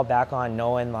to fall back on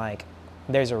knowing like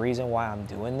there's a reason why I'm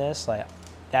doing this, like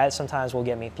that sometimes will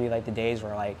get me through like the days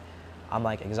where like I'm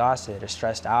like exhausted or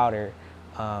stressed out, or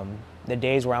the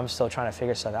days where I'm still trying to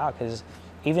figure stuff out. Because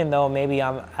even though maybe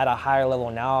I'm at a higher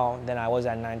level now than I was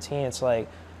at 19, it's like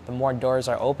the more doors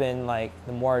are open, like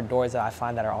the more doors that I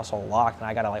find that are also locked, and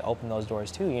I gotta like open those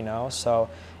doors too, you know? So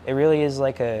it really is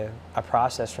like a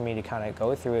process for me to kind of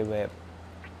go through it, but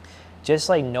just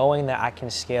like knowing that I can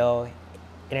scale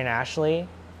internationally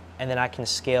and then I can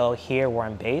scale here where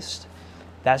I'm based,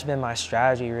 that's been my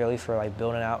strategy really for like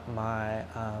building out my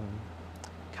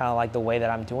kind of like the way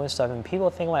that I'm doing stuff. And people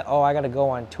think like, oh, I gotta go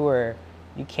on tour.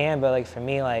 You can, but like for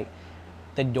me, like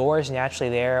the doors naturally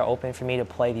there open for me to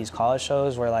play these college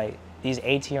shows where like these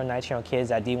 18 or 19-year-old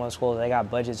kids at D1 schools, they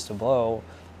got budgets to blow.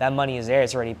 That money is there,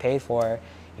 it's already paid for.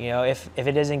 You know, if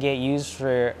it doesn't get used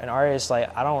for an artist,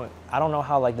 like I don't know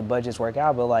how like the budgets work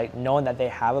out, but like knowing that they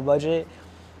have a budget,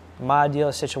 my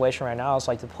ideal situation right now is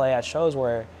like to play at shows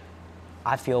where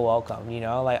I feel welcome, you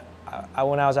know? Like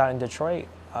when I was out in Detroit,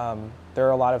 there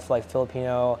are a lot of like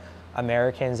Filipino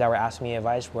Americans that were asking me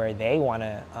advice where they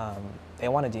wanna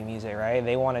do music, right?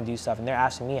 They wanna do stuff, and they're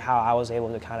asking me how I was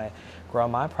able to kind of grow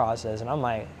my process. And I'm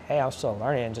like, hey, I'm still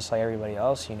learning just like everybody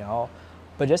else, you know?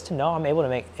 But just to know I'm able to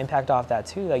make impact off that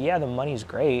too, like yeah, the money's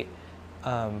great,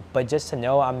 but just to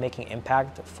know I'm making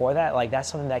impact for that, like that's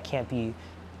something that can't be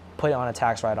put on a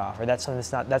tax write-off, or that's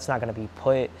something that's not gonna be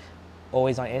put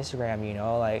always on Instagram, you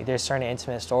know? Like there's certain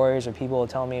intimate stories where people will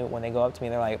tell me when they go up to me,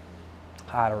 they're like,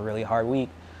 I had a really hard week,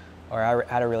 or I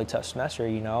had a really tough semester,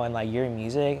 you know? And like your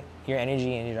music, your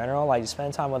energy in general, like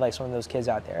spend time with like some of those kids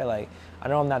out there. Like I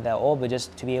know I'm not that old, but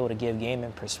just to be able to give game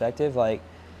and perspective, like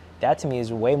that to me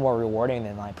is way more rewarding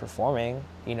than like performing.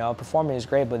 You know, performing is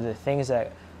great, but the things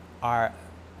that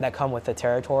come with the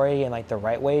territory and like the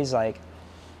right ways, like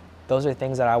those are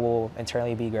things that I will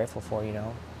internally be grateful for, you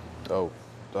know? Dope.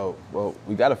 Well,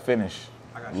 we gotta finish.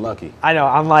 Lucky. I know,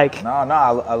 I'm like, No,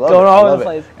 I love going it. all I over love the it.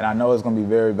 place. And I know it's gonna be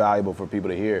very valuable for people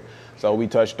to hear. So we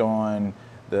touched on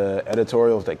the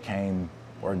editorials that came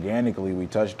organically. We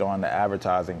touched on the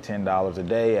advertising, $10 a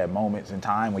day at moments in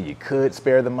time when you could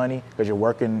spare the money because you're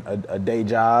working a day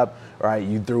job, right?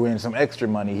 You threw in some extra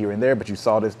money here and there, but you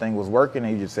saw this thing was working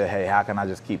and you just said, hey, how can I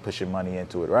just keep pushing money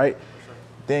into it, right? Sure.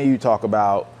 Then you talk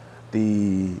about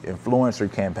the influencer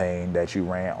campaign that you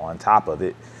ran on top of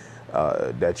it,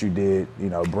 that you did, you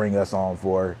know, bring us on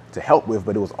for to help with,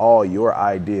 but it was all your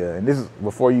idea. And this is,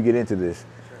 before you get into this,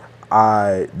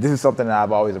 this is something that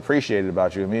I've always appreciated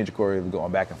about you. And me and Jacorey have been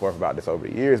going back and forth about this over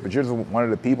the years, but you're just one of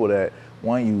the people that,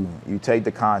 one, you take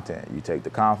the content, you take the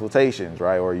consultations,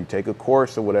 right? Or you take a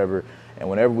course or whatever, and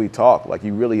whenever we talk, like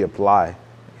you really apply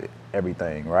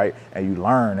everything, right? And you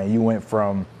learn, and you went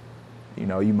from, you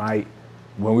know, you might,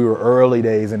 when we were early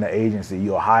days in the agency,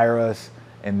 you'll hire us,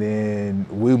 and then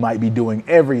we might be doing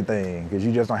everything because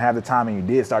you just don't have the time, and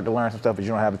you did start to learn some stuff, but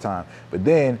you don't have the time. But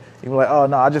then you were like, oh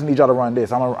no, I just need y'all to run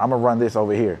this. I'm gonna run this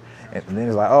over here. And then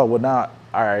it's like, oh, well now,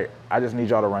 all right, I just need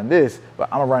y'all to run this, but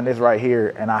I'm gonna run this right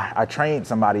here. And I trained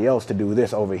somebody else to do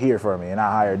this over here for me, and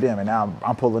I hired them, and now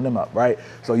I'm pulling them up, right?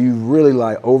 So you really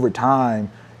like over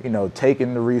time, you know,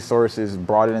 taking the resources,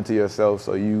 brought it into yourself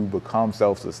so you become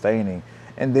self-sustaining.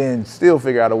 And then still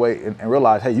figure out a way and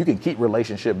realize, hey, you can keep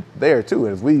relationship there too.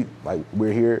 As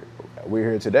we're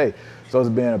here today. So it's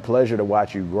been a pleasure to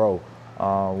watch you grow.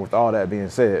 With all that being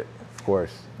said, of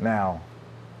course, now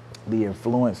the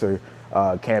influencer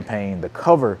campaign, the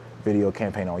cover video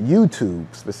campaign on YouTube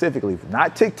specifically,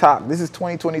 not TikTok. This is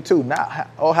 2022. Not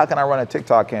how can I run a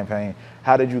TikTok campaign?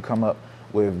 How did you come up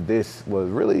with this? Was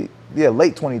really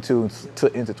late 22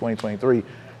 into 2023.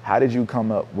 How did you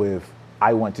come up with,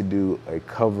 I want to do a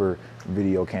cover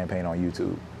video campaign on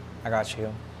YouTube? I got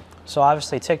you. So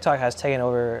obviously TikTok has taken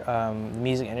over the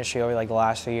music industry over like the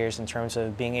last few years in terms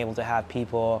of being able to have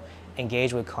people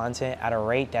engage with content at a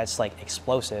rate that's like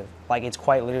explosive. Like it's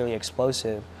quite literally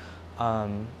explosive.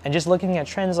 And just looking at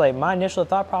trends, like my initial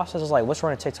thought process was like, let's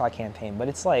run a TikTok campaign. But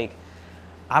it's like,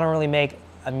 I don't really make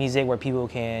a music where people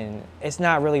can, it's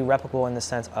not really replicable in the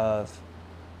sense of,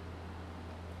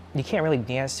 you can't really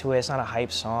dance to it. It's not a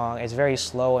hype song. It's very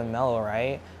slow and mellow,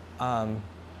 right?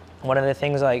 One of the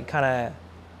things like kind of,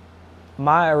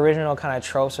 my original kind of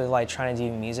tropes with like trying to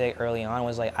do music early on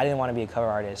was like, I didn't want to be a cover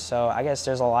artist. So I guess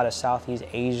there's a lot of Southeast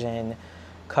Asian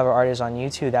cover artists on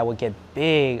YouTube that would get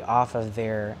big off of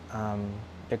their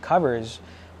covers.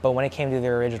 But when it came to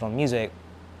their original music,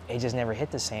 it just never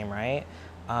hit the same, right?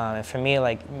 And for me,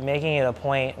 like making it a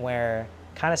point where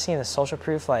kind of seeing the social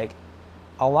proof, like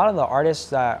a lot of the artists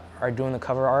that are doing the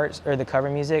cover arts or the cover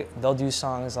music, they'll do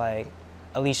songs like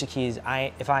Alicia Keys'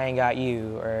 If I Ain't Got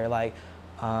You, or like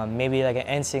maybe like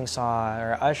an NSYNC song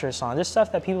or Usher song, just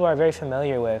stuff that people are very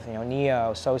familiar with, you know,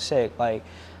 Neo, So Sick, like,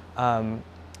 and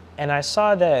I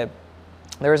saw that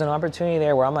there was an opportunity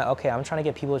there where I'm like, okay, I'm trying to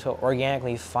get people to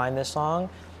organically find this song.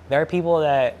 There are people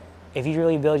that, if you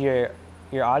really build your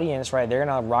audience, right, they're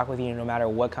gonna rock with you no matter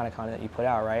what kind of content you put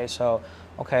out, right? So,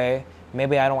 okay,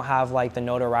 maybe I don't have like the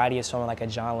notoriety of someone like a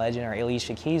John Legend or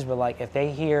Alicia Keys, but like if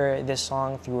they hear this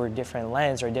song through a different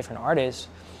lens or a different artist,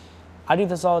 I do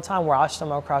this all the time where I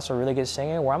stumble across a really good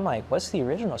singer where I'm like, what's the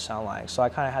original sound like? So I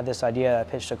kind of had this idea I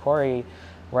pitched to Kohrey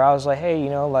where I was like, hey, you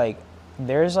know, like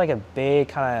there's like a big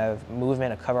kind of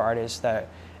movement of cover artists that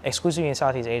exclusively in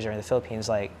Southeast Asia or in the Philippines,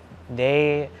 like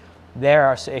they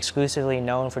are exclusively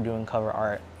known for doing cover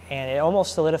art. And it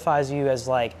almost solidifies you as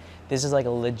like, this is like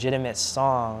a legitimate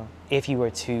song if you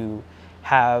were to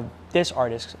have this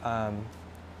artist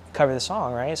cover the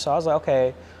song, right? So I was like,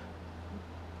 okay,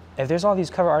 if there's all these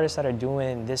cover artists that are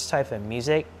doing this type of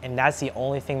music and that's the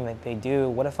only thing that they do,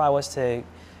 what if I was to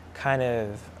kind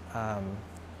of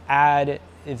add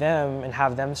them and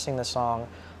have them sing the song?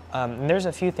 And there's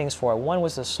a few things for it. One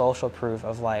was the social proof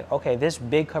of like, okay, this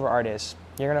big cover artist,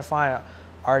 you're gonna find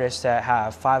artists that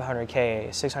have 500K,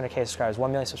 600K subscribers,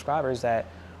 1 million subscribers that,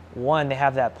 one, they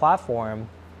have that platform,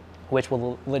 which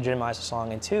will legitimize the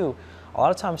song, and two, a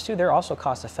lot of times too, they're also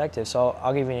cost effective. So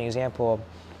I'll give you an example.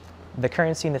 The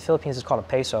currency in the Philippines is called a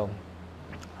peso.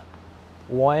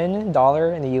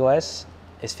 $1 in the US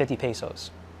is 50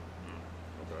 pesos.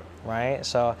 Right?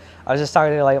 So I was just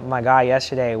talking to like my guy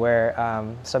yesterday where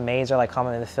some maids are like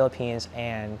common in the Philippines,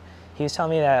 and he was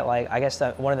telling me that like, I guess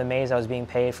that one of the maids that was being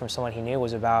paid from someone he knew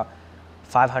was about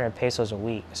 500 pesos a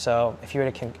week. So if you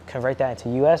were to convert that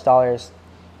into US dollars,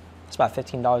 it's about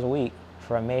 $15 a week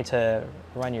for a maid to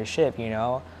run your ship, you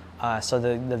know? So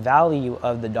the value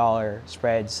of the dollar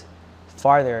spreads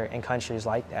farther in countries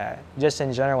like that. Just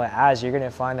in general ads, you're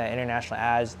gonna find that international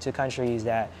ads to countries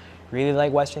that really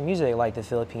like Western music, like the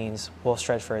Philippines, will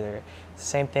stretch further.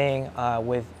 Same thing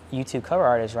with YouTube cover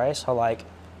artists, right? So like,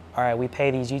 all right, we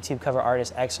pay these YouTube cover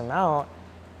artists X amount,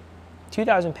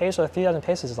 2,000 pesos, 3,000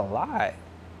 pesos is a lot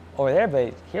over there,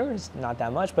 but here it's not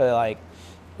that much. But like,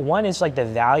 one is like the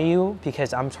value,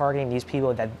 because I'm targeting these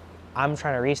people that I'm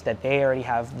trying to reach that they already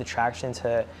have the traction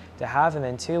to have, and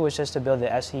then two was just to build the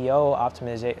SEO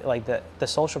optimization, like the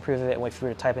social proof of it. If you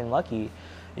were to type in Lucky,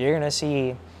 you're gonna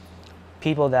see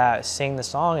people that sing the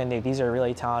song, and these are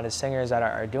really talented singers that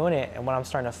are doing it. And what I'm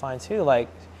starting to find too, like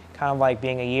kind of like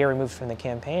being a year removed from the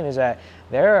campaign, is that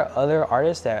there are other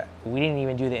artists that we didn't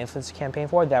even do the influencer campaign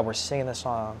for that were singing the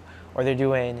song, or they're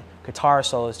doing guitar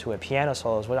solos to it, piano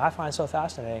solos, which I find so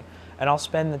fascinating. And I'll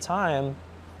spend the time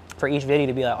for each video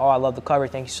to be like, oh, I love the cover,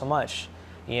 thank you so much.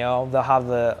 You know, they'll have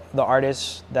the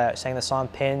artists that sang the song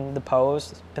pin the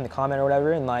post, pin the comment or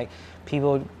whatever, and like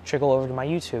people trickle over to my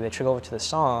YouTube, they trickle over to the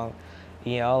song.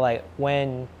 You know, like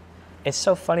when, it's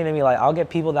so funny to me, like I'll get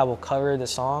people that will cover the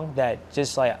song that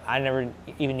just like, I never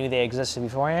even knew they existed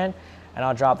beforehand, and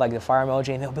I'll drop like the fire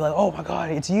emoji and they'll be like, oh my God,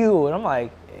 it's you. And I'm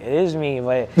like, it is me,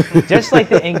 but just like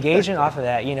the engagement off of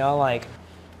that, you know, like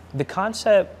the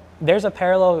concept, there's a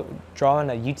parallel drawing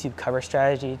a YouTube cover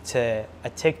strategy to a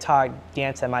TikTok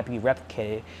dance that might be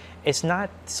replicated. It's not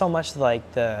so much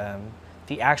like the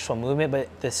actual movement, but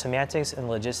the semantics and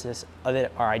logistics of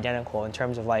it are identical in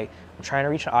terms of like, I'm trying to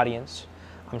reach an audience,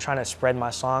 I'm trying to spread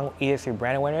my song either through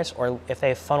brand awareness, or if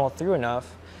they funnel through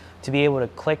enough to be able to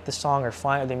click the song or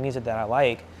find other music that I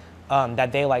like,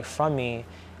 that they like from me.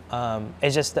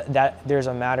 It's just that there's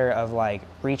a matter of like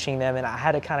reaching them, and I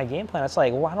had a kind of game plan. It's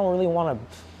like, well, I don't really want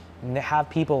to have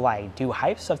people like do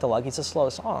hype stuff to Lucky. It's a slow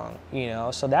song, you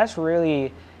know? So that's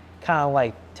really kind of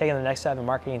like taking the next step in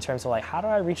marketing in terms of like, how do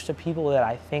I reach the people that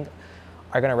I think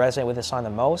are gonna resonate with the song the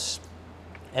most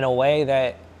in a way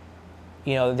that,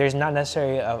 you know, there's not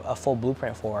necessarily a full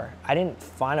blueprint for. I didn't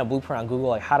find a blueprint on Google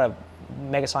like how to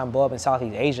make a song blow up in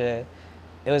Southeast Asia.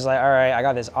 It was like, all right, I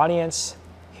got this audience.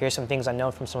 Here's some things I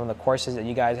know from some of the courses that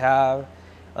you guys have.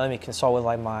 Let me consult with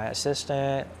like my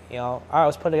assistant. You know, all right,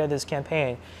 let's put together this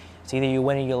campaign. It's either you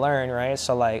win or you learn, right?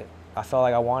 So like, I felt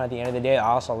like I won at the end of the day. I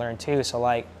also learned too. So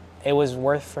like, it was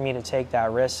worth for me to take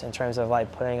that risk in terms of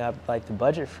like putting up like the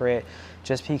budget for it,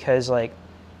 just because like,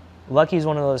 Lucky is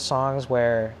one of those songs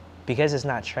where, because it's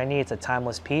not trendy, it's a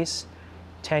timeless piece.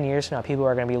 10 years from now, people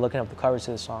are gonna be looking up the covers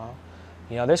to the song.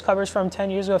 You know, there's covers from 10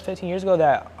 years ago, 15 years ago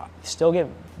that still get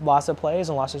lots of plays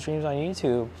and lots of streams on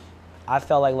YouTube. I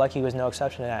felt like Lucky was no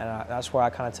exception to that, and that's where I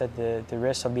kind of took the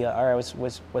risk of being like, all right,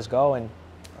 let's go, and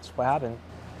that's what happened.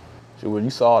 So when you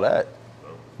saw that,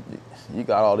 you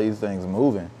got all these things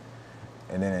moving,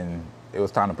 and then it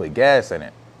was time to put gas in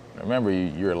it. Remember,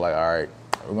 you were like, all right,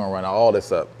 we're gonna run all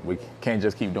this up. We can't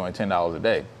just keep doing $10 a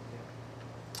day.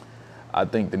 I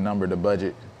think the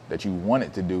budget that you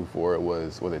wanted to do for it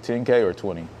was it 10K or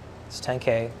 20? It's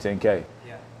 10K. 10K.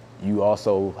 Yeah. You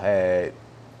also had,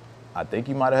 I think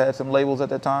you might have had some labels at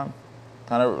that time,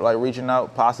 kind of like reaching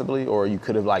out possibly, or you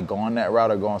could have like gone that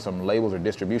route or gone some labels or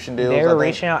distribution deals. They were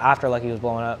reaching out after Lucky was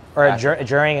blowing up, or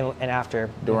during and after.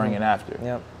 During and after.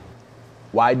 Yep.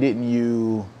 Why didn't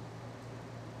you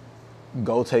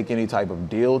go take any type of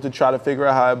deal to try to figure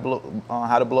out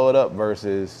how to blow it up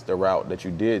versus the route that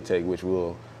you did take, which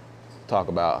we'll talk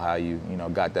about how you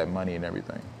got that money and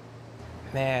everything?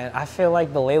 Man, I feel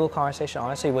like the label conversation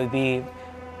honestly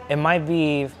it might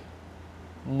be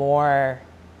more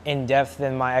in depth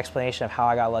than my explanation of how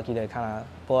I got Lucky to kind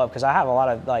of blow up, because I have a lot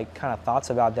of like kind of thoughts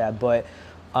about that. But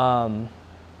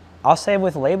I'll say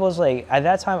with labels, like at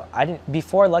that time,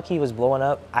 before Lucky was blowing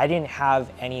up, I didn't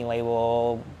have any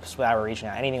label that were reaching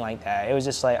out, anything like that. It was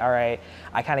just like, all right,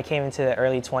 I kind of came into the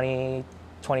early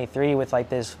 2023 with like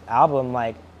this album,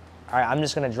 like, all right, I'm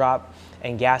just gonna drop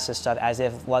and gas this stuff as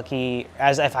if I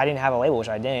didn't have a label, which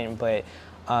I didn't. But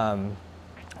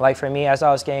like for me, as I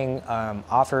was getting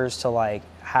offers to like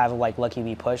have like Lucky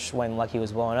be pushed when Lucky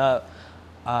was blowing up,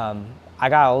 I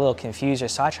got a little confused or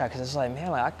sidetracked, because it's like, man,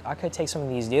 like I could take some of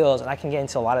these deals, and I can get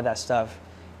into a lot of that stuff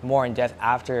more in depth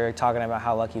after talking about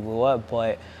how Lucky blew up.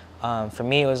 But for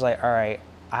me, it was like, all right,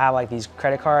 I have like these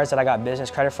credit cards that I got business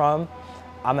credit from.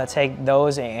 I'm gonna take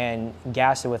those and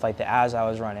gas it with like the ads I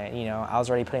was running. You know, I was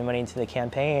already putting money into the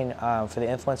campaign for the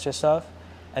influencer stuff,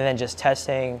 and then just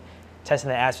testing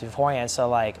the ads beforehand. So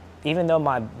like, even though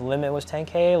my limit was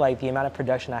 10K, like the amount of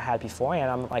production I had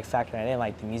beforehand, I'm like factoring in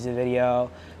like the music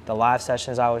video, the live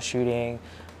sessions I was shooting,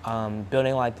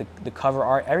 building like the cover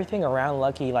art, everything around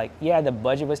Lucky. Like, yeah, the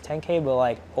budget was 10K, but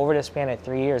like over the span of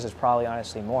 3 years, it's probably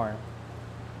honestly more.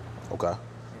 Okay.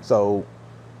 So,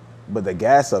 but the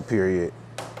gas up period,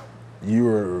 you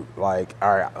were like,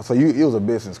 all right, so it was a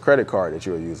business credit card that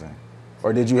you were using?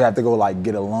 Or did you have to go like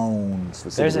get a loan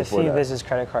specifically There's a for few that? business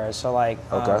credit cards. So like,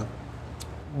 okay.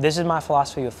 This is my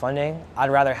philosophy of funding. I'd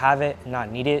rather have it and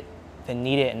not need it than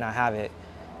need it and not have it.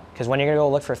 Because when you're gonna go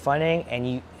look for funding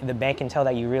and the bank can tell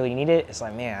that you really need it, it's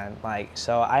like, man, like,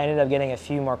 so I ended up getting a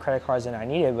few more credit cards than I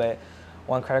needed, but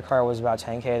one credit card was about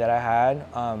 10K that I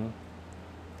had.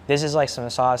 This is like some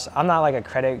sauce. I'm not like a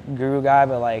credit guru guy,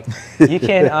 but like you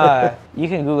can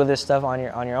Google this stuff on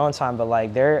your own time. But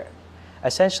like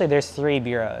essentially there's 3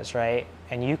 bureaus, right?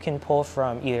 And you can pull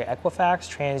from either Equifax,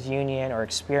 TransUnion, or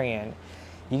Experian.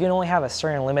 You can only have a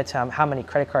certain limit to how many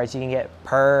credit cards you can get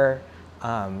per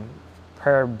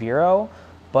bureau.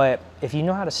 But if you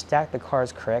know how to stack the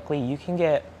cards correctly, you can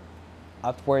get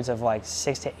upwards of like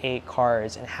 6 to 8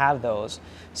 cards and have those.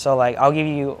 So like, I'll give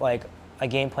you like a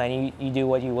game plan. You do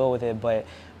what you will with it. But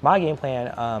my game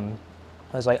plan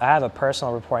was like, I have a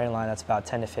personal reporting line that's about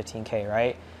 10 to 15K,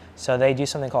 right? So they do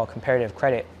something called comparative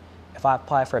credit. If I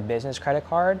apply for a business credit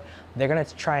card, they're gonna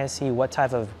try and see what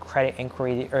type of credit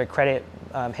inquiry or credit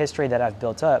history that I've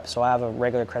built up. So I have a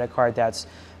regular credit card that's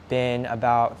been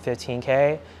about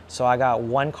 15K. So I got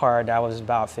one card that was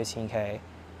about 15K.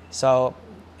 So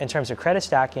in terms of credit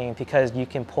stacking, because you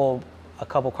can pull a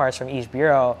couple cards from each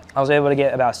bureau, I was able to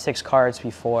get about 6 cards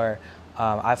before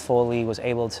I fully was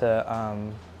able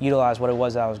to utilize what it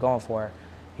was that I was going for,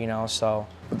 you know, so.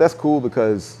 But that's cool,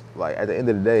 because like at the end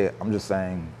of the day, I'm just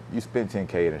saying, you spent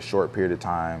 10K in a short period of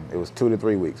time. It was 2 to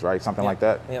 3 weeks, right? Something like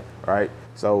that? Yep. Right?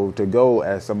 So to go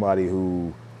as somebody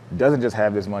who doesn't just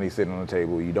have this money sitting on the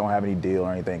table, you don't have any deal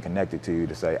or anything connected to you,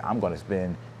 to say, I'm gonna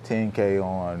spend 10K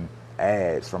on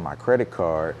ads from my credit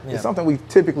card, it's something we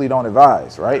typically don't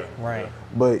advise, right? Right.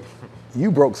 But you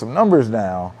broke some numbers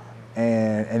down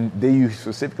And then you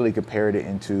specifically compared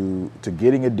it to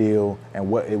getting a deal and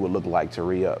what it would look like to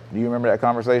re-up. Do you remember that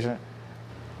conversation?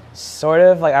 Sort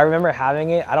of. Like, I remember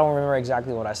having it. I don't remember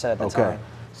exactly what I said at the time.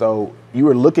 So you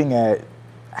were looking at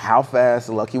how fast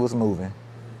Lucky was moving,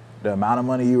 the amount of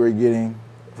money you were getting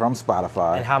from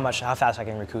Spotify, and how fast I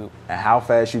can recoup, and how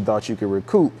fast you thought you could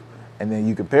recoup. And then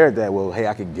you compared that, well, hey,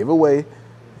 I could give away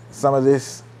some of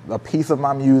this, a piece of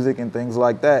my music and things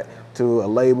like that, to a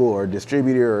label or a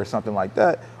distributor or something like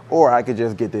that, or I could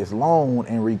just get this loan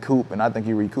and recoup. And I think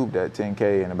you recouped that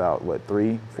 10K in about, what,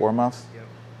 3-4 months? Yep.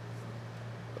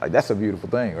 Like, that's a beautiful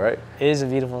thing, right? It is a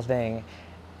beautiful thing.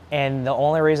 And the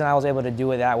only reason I was able to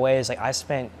do it that way is, like, I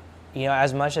spent, you know,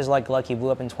 as much as like Lucky blew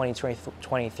up in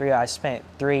 2023, I spent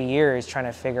 3 years trying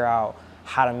to figure out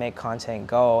how to make content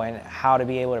go and how to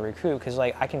be able to recoup. Because,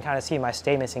 like, I can kind of see my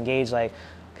statements engaged, like,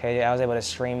 okay, I was able to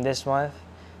stream this month.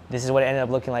 This is what it ended up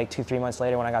looking like 2-3 months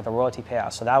later when I got the royalty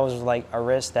payout. So that was like a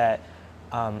risk that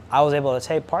I was able to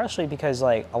take, partially because,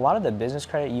 like, a lot of the business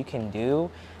credit you can do,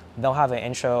 they'll have an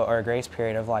intro or a grace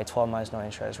period of like 12 months no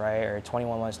interest, right? Or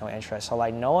 21 months no interest. So,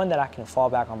 like, knowing that I can fall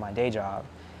back on my day job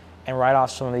and write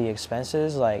off some of the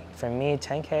expenses, like, for me,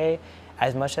 10K,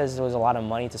 as much as there was a lot of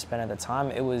money to spend at the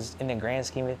time, it was, in the grand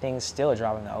scheme of things, still a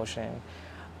drop in the ocean.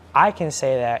 I can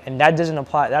say that, and that doesn't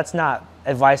apply. That's not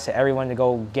advice to everyone to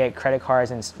go get credit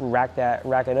cards and rack it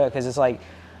up, because it's like,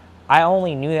 I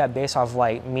only knew that based off,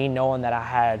 like, me knowing that I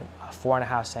had a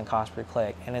 4.5 cent cost per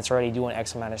click, and it's already doing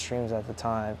X amount of streams at the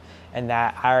time, and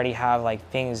that I already have, like,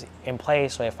 things in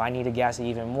place. So if I need to gas it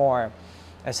even more,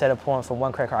 instead of pulling from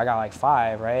one credit card, I got like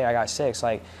 5, right? I got 6,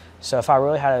 like, so if I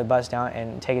really had to bust down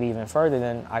and take it even further,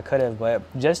 then I could have. But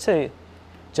just to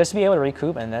be able to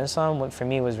recoup and then some, for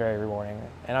me, was very rewarding,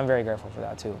 and I'm very grateful for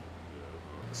that too.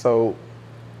 So,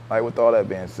 like, with all that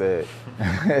being said,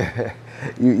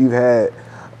 you've had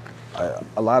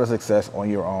a lot of success on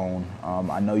your own.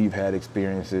 I know you've had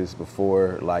experiences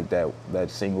before, like that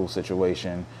single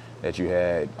situation that you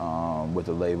had with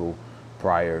the label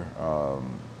prior,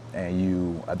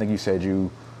 and I think you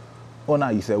said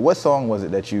what song was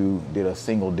it that you did a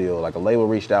single deal? Like, a label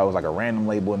reached out, it was like a random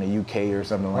label in the UK or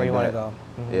something like that. Where you want to go.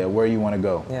 Mm-hmm. Yeah, where you want to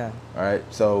go. Yeah. All right.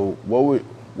 So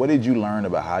what did you learn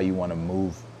about how you want to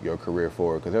move your career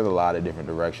forward? Because there's a lot of different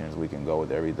directions we can go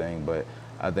with everything, but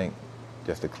I think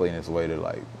just the cleanest way to,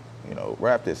 like, you know,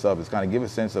 wrap this up is kind of give a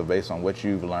sense of, based on what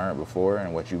you've learned before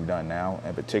and what you've done now,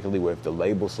 and particularly with the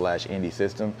label/indie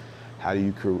system, how do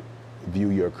you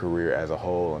view your career as a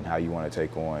whole, and how you want to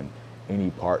take on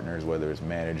any partners, whether it's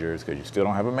managers, because you still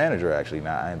don't have a manager, actually.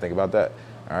 Now, I didn't think about that.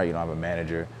 All right, you don't have a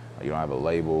manager, you don't have a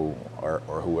label or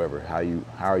whoever. How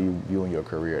are you viewing your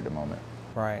career at the moment?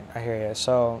 Right, I hear you.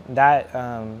 So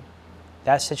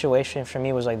that situation for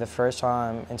me was like the first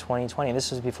time in 2020.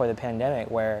 This was before the pandemic,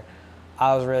 where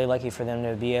I was really lucky for them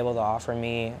to be able to offer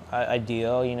me a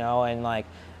deal, you know, and, like,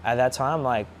 at that time,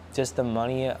 like, just the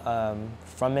money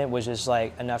from it was just,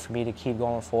 like, enough for me to keep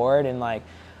going forward. And, like,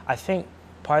 I think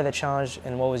part of the challenge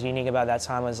and what was unique about that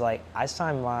time was, like, I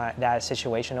signed that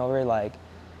situation over, like,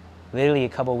 literally a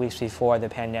couple weeks before the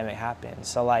pandemic happened.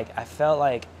 So, like, I felt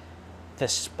like the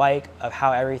spike of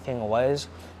how everything was,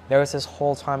 there was this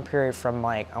whole time period from,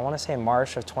 like, I want to say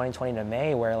March of 2020 to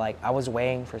May, where, like, I was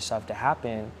waiting for stuff to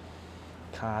happen.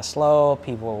 Kind of slow.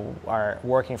 People are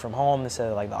working from home instead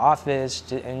of, like, the office,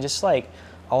 and just, like,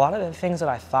 a lot of the things that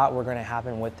I thought were going to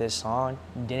happen with this song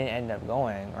didn't end up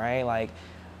going, right? Like,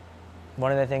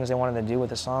 one of the things they wanted to do with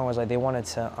the song was, like, they wanted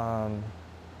to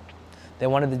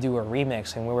do a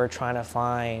remix, and we were trying to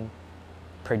find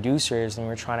producers, and we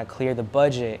were trying to clear the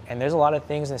budget, and there's a lot of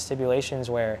things and stipulations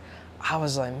where I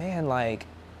was like, man, like,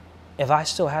 if I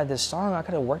still had this song, I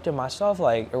could have worked it myself,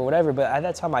 like, or whatever. But at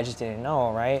that time, I just didn't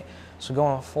know, right? So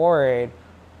going forward,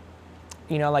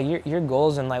 you know, like, your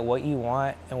goals and, like, what you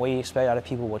want and what you expect out of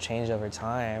people will change over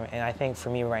time. And I think for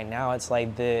me right now, it's like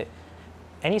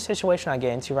any situation I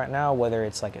get into right now, whether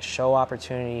it's like a show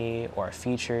opportunity or a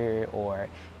feature or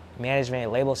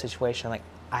management label situation, like,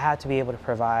 I have to be able to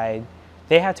provide,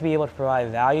 they have to be able to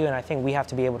provide value, and I think we have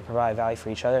to be able to provide value for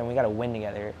each other, and we got to win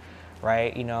together,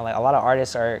 right? You know, like, a lot of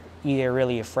artists are either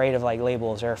really afraid of, like,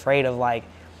 labels, or afraid of, like,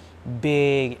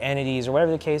 big entities or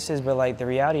whatever the case is, but, like, the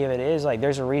reality of it is, like,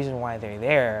 there's a reason why they're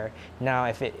there. Now,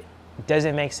 if it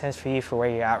doesn't make sense for you for where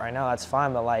you're at right now, that's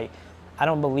fine, but, like, I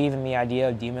don't believe in the idea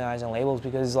of demonizing labels,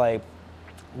 because, like,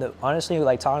 honestly,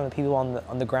 like, talking to people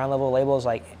on the ground level labels,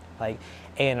 like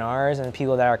A&Rs and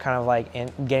people that are kind of, like,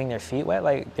 getting their feet wet,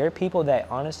 like, they're people that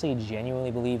honestly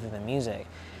genuinely believe in the music.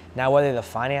 Now, whether the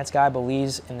finance guy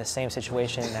believes in the same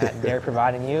situation that they're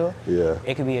providing you, yeah,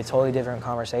 it could be a totally different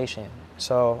conversation.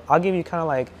 So I'll give you kind of,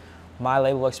 like, my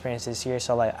label experience this year.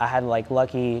 So like I had like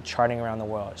Lucky charting around the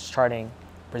world, charting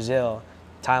Brazil,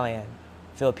 Thailand,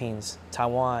 Philippines,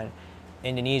 Taiwan,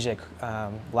 Indonesia,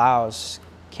 Laos,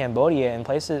 Cambodia, and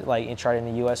places like it charted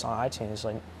in the U.S. on iTunes,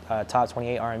 like top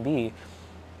 28 R&B.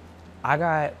 I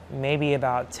got maybe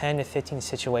about 10 to 15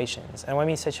 situations. And when I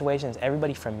mean situations,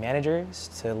 everybody from managers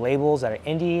to labels that are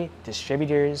indie,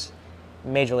 distributors,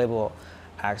 major label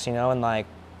acts, you know, and like,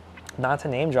 not to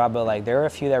name drop, but like there are a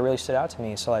few that really stood out to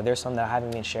me. So like there's some that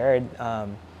haven't been shared.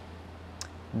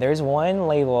 There's one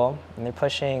label, and they're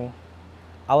pushing,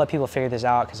 I'll let people figure this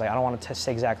out because like I don't want to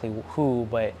say exactly who,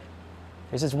 but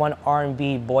there's this one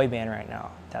R&B boy band right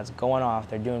now that's going off.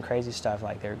 They're doing crazy stuff.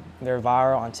 Like they're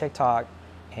viral on TikTok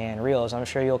and Reels. I'm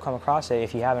sure you'll come across it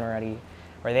if you haven't already,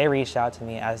 where they reached out to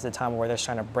me as the time where they're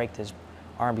trying to break this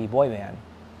R&B boy band.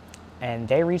 And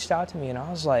they reached out to me and I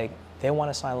was like, they want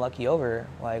to sign Lucky over.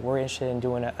 Like we're interested in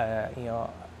doing a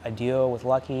deal with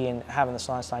Lucky and having the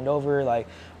song signed over. Like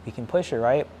we can push it,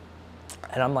 right?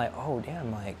 And I'm like, oh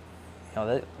damn, like, you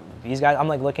know, these guys. I'm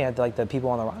like looking at like the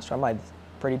people on the roster. I'm like,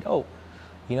 pretty dope.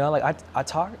 You know, like I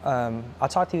talk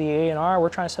to the A&R. We're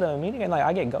trying to set up a meeting and like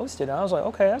I get ghosted. And I was like,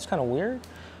 okay, that's kind of weird.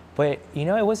 But you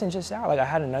know, it wasn't just that. Like I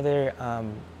had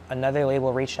another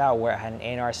label reach out where I had an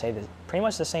A&R say this, pretty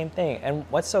much the same thing. And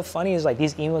what's so funny is like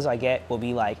these emails I get will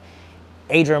be like,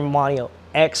 Adrian Milanio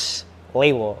X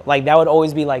label. Like that would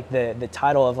always be like the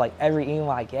title of like every email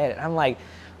I get. And I'm like,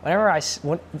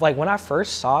 when I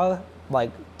first saw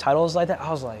like titles like that,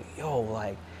 I was like, yo,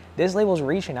 like this label's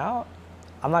reaching out.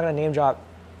 I'm not gonna name drop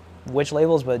which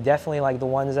labels, but definitely like the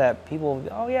ones that people,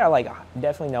 oh yeah, like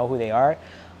definitely know who they are.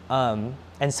 And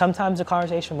sometimes the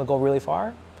conversation would go really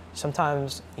far.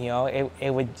 Sometimes, you know, it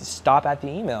would stop at the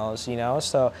emails, you know?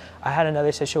 So I had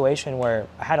another situation where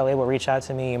I had a label reach out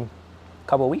to me a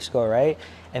couple of weeks ago, right?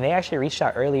 And they actually reached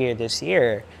out earlier this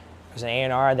year. It was an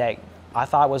A&R that I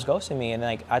thought was ghosting me. And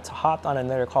like I hopped on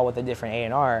another call with a different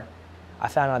A&R. I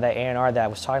found out that A&R that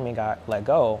was talking to me got let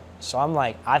go. So I'm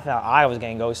like, I thought I was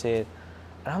getting ghosted.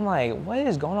 And I'm like, what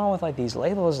is going on with like these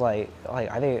labels? Like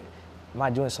am I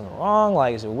doing something wrong?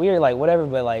 Like, is it weird? Like, whatever.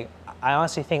 But like, I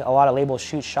honestly think a lot of labels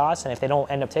shoot shots, and if they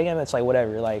don't end up taking them, it's like,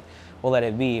 whatever. Like, we'll let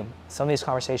it be. Some of these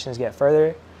conversations get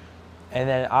further. And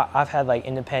then I've had like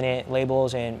independent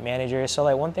labels and managers. So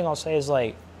like, one thing I'll say is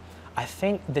like, I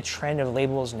think the trend of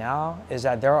labels now is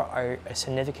that there are a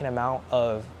significant amount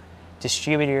of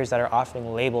distributors that are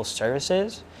offering label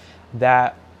services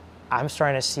that I'm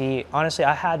starting to see. Honestly,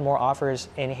 I had more offers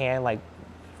in hand, like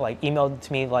emailed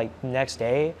to me like next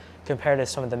day compared to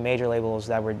some of the major labels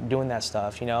that were doing that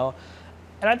stuff, you know?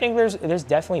 And I think there's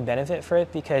definitely benefit for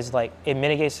it because like it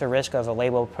mitigates the risk of a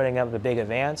label putting up a big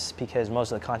advance because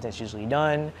most of the content's usually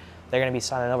done. They're gonna be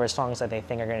signing over songs that they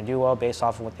think are gonna do well based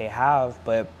off of what they have.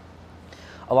 But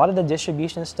a lot of the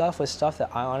distribution stuff was stuff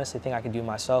that I honestly think I could do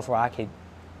myself or I could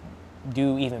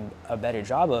do even a better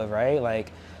job of, right?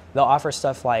 Like they'll offer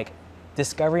stuff like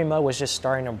discovery mode was just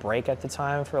starting to break at the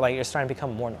time for like, it's starting to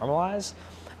become more normalized.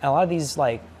 And a lot of these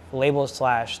like labels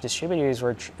 / distributors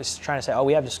were trying to say, oh,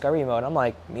 we have discovery mode. I'm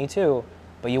like, me too,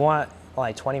 but you want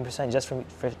like 20%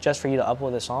 just for you to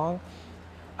upload the song?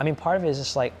 I mean, part of it is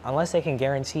just like, unless they can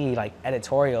guarantee like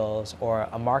editorials or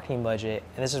a marketing budget,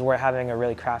 and this is where having a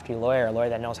really crafty lawyer, a lawyer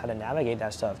that knows how to navigate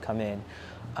that stuff come in.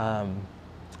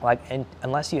 And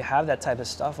unless you have that type of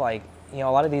stuff, like, you know,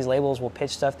 a lot of these labels will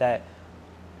pitch stuff that,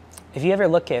 if you ever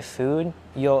look at food,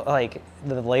 you'll like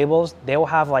the labels, they will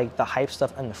have like the hype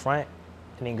stuff in the front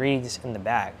and the ingredients in the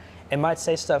back. It might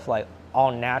say stuff like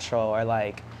all natural or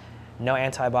like no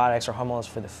antibiotics or hormones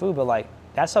for the food, but like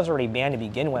that stuff's already banned to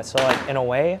begin with. So like in a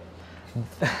way,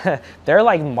 they're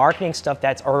like marketing stuff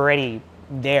that's already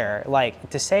there. Like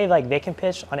to say like they can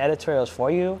pitch on editorials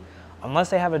for you, unless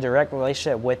they have a direct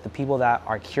relationship with the people that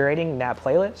are curating that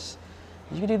playlist,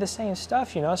 you can do the same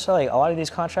stuff, you know? So like a lot of these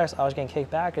contracts I was getting kicked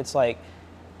back, it's like,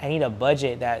 I need a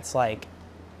budget that's like,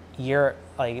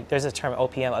 there's a term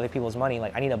OPM, other people's money.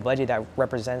 Like I need a budget that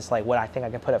represents like what I think I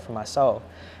can put up for myself.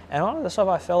 And a lot of the stuff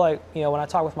I feel like, you know, when I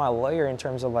talk with my lawyer in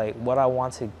terms of like what I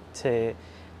want to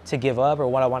give up or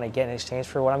what I want to get in exchange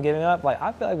for what I'm giving up, like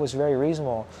I feel like was very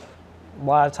reasonable. A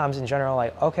lot of times in general,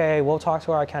 like, okay, we'll talk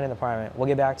to our accounting department, we'll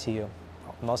get back to you.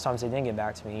 Most times they didn't get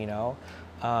back to me, you know?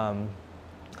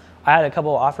 I had a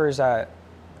couple of offers I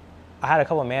had a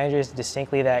couple of managers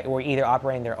distinctly that were either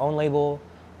operating their own label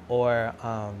or,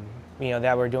 you know,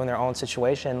 that were doing their own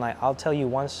situation. Like, I'll tell you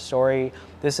one story.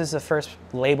 This is the first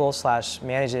label /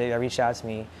 manager that reached out to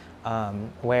me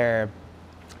where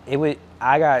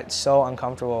I got so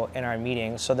uncomfortable in our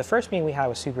meeting. So the first meeting we had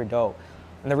was super dope.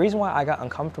 And the reason why I got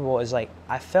uncomfortable is like,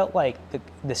 I felt like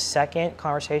the second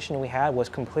conversation we had was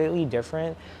completely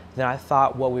different than I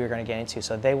thought what we were going to get into.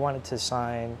 So they wanted to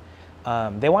sign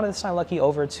Lucky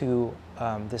over to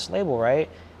this label, right?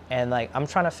 And like I'm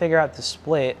trying to figure out the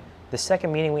split. The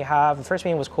second meeting we have, the first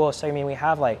meeting was cool. The second meeting we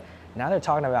have, like now they're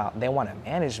talking about they want to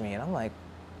manage me, and I'm like,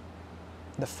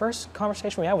 the first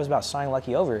conversation we had was about signing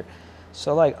Lucky over.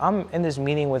 So like I'm in this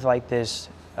meeting with like this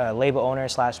label owner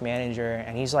 / manager,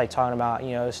 and he's like talking about,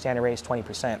 you know, standard rate is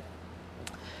 20%.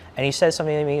 And he said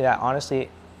something to me that honestly,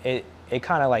 it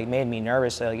kind of like made me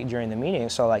nervous like, during the meeting.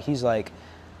 So like he's like,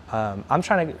 I'm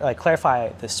trying to like clarify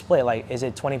the split. Like, is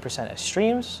it 20% of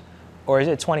streams, or is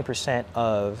it 20%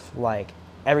 of like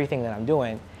everything that I'm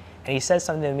doing? And he said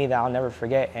something to me that I'll never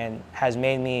forget and has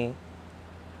made me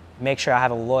make sure I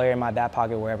have a lawyer in my back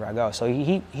pocket wherever I go. So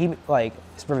he like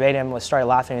verbatim started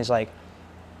laughing. He's like,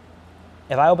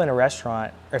 if I open a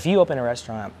restaurant, or if you open a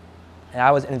restaurant, and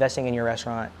I was investing in your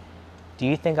restaurant, do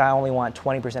you think I only want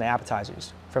 20% of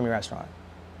appetizers from your restaurant?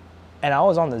 And I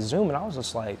was on the Zoom, and I was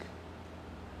just like,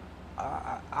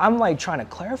 I'm like trying to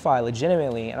clarify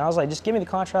legitimately. And I was like, just give me the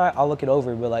contract, I'll look it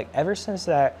over. But like ever since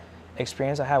that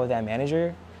experience I had with that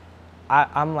manager,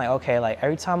 I'm like, okay, like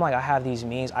every time like I have these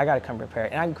meetings, I gotta come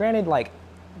prepared. And granted, like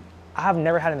I have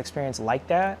never had an experience like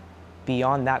that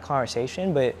beyond that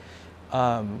conversation, but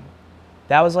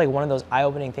that was like one of those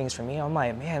eye-opening things for me. I'm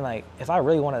like, man, like if I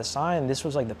really wanted to sign, this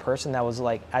was like the person that was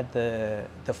like at the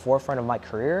forefront of my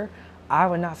career, I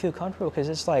would not feel comfortable, because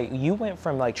it's like you went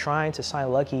from like trying to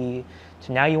sign Lucky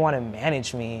to now you want to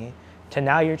manage me, to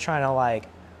now you're trying to like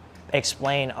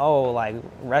explain, oh, like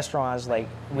restaurants, like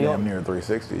we I'm near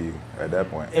 360 at that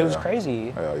point. It was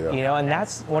crazy, you know, and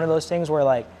that's one of those things where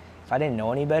like if I didn't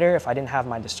know any better, if I didn't have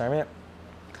my discernment,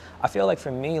 I feel like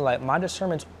for me, like my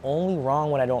discernment's only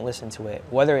wrong when I don't listen to it,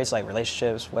 whether it's like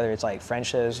relationships, whether it's like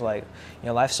friendships, like, you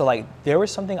know, life. So like there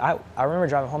was something, I remember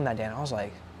driving home that day and I was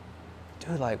like,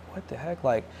 dude, like what the heck?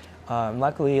 Like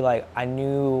luckily, like I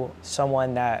knew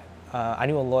someone that, I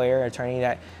knew a lawyer, attorney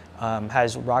that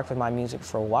has rocked with my music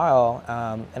for a while,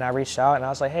 and I reached out and I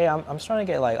was like, hey, I'm starting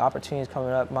to get like opportunities coming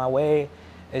up my way.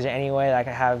 Is there any way that I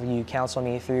can have you counsel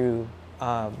me through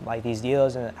like these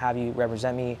deals and have you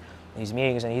represent me in these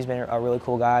meetings? And he's been a really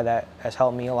cool guy that has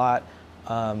helped me a lot.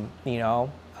 You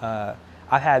know,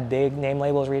 I've had big name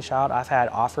labels reach out, I've had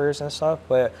offers and stuff,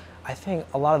 but I think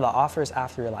a lot of the offers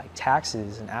after like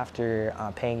taxes and after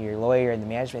paying your lawyer and the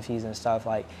management fees and stuff,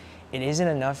 like it isn't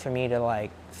enough for me to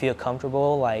like feel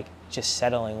comfortable like just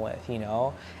settling with, you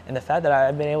know? And the fact that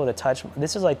I've been able to touch,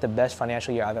 this is like the best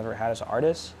financial year I've ever had as an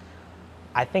artist.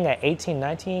 I think at 18,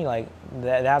 19, like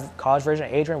that college version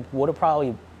of Adrian would have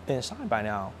probably been signed by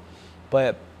now.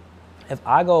 But if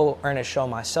I go earn a show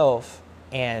myself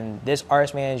and this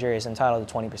artist manager is entitled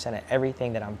to 20% of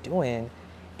everything that I'm doing,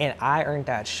 and I earned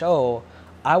that show,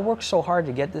 I worked so hard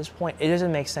to get this point, it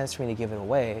doesn't make sense for me to give it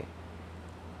away.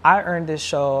 I earned this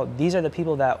show, these are the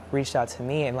people that reached out to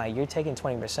me, and like you're taking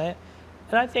 20%.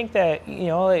 And I think that, you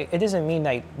know, like, it doesn't mean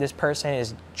like this person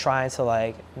is trying to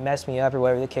like mess me up or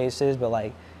whatever the case is, but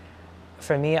like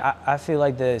for me, I feel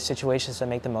like the situations that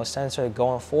make the most sense are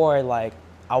going forward, like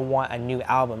I want a new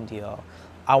album deal.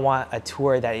 I want a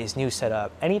tour that is new set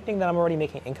up. Anything that I'm already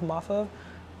making income off of,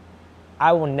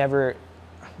 I will never,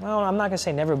 well, I'm not gonna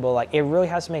say never, but like it really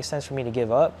has to make sense for me to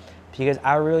give up, because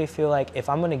I really feel like if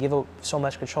I'm gonna give up so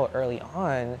much control early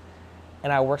on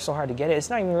and I work so hard to get it, it's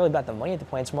not even really about the money at the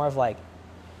point. It's more of like,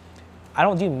 I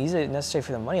don't do music necessarily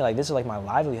for the money. Like this is like my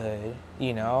livelihood,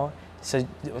 you know? So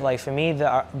like for me,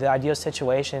 the ideal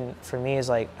situation for me is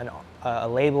like a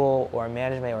label or a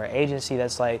management or an agency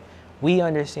that's like, we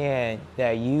understand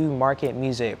that you market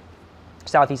music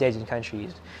Southeast Asian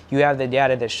countries. You have the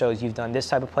data that shows you've done this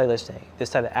type of playlisting, this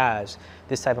type of ads,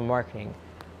 this type of marketing.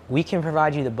 We can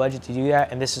provide you the budget to do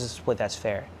that, and this is a split that's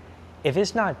fair. If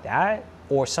it's not that,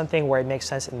 or something where it makes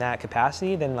sense in that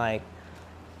capacity, then like,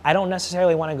 I don't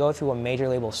necessarily want to go through a major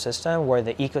label system where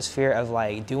the ecosphere of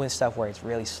like doing stuff where it's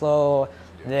really slow,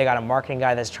 they got a marketing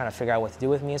guy that's trying to figure out what to do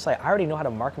with me. It's like, I already know how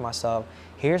to market myself.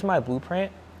 Here's my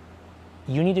blueprint.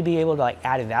 You need to be able to like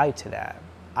add value to that.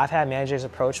 I've had managers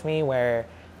approach me where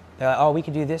they're like, oh, we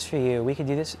could do this for you. We could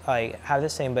do this, like have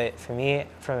this thing. But for me,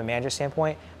 from a manager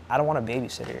standpoint, I don't want a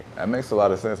babysitter. That makes a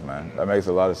lot of sense, man. That makes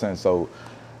a lot of sense. So,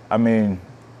 I mean,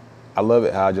 I love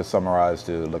it how I just summarized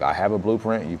to, look, I have a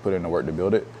blueprint, you put in the work to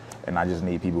build it, and I just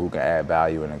need people who can add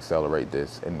value and accelerate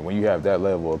this. And when you have that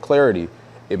level of clarity,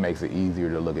 it makes it easier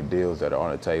to look at deals that are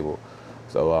on the table.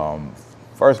 So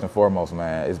first and foremost,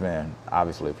 man, it's been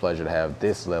obviously a pleasure to have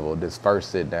this level, this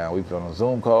first sit down. We've been on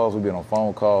Zoom calls, we've been on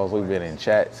phone calls, we've been in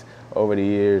chats over the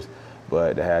years,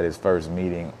 but to have this first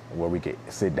meeting where we could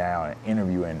sit down and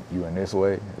interview you in this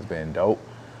way, it's been dope.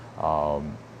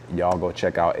 y'all go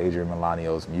check out Adrian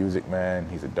Milanio's music, man.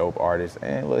 He's a dope artist.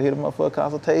 And look, hit him up for a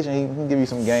consultation. He can give you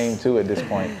some game too at this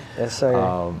point. Yes,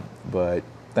 sir. But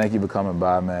thank you for coming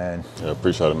by, man. Yeah,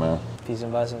 appreciate it, man. Peace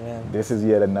and blessings, man. This is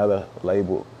yet another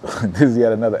label. This is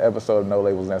yet another episode of No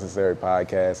Labels Necessary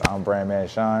podcast. I'm Brandman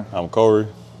Sean. I'm Kohrey.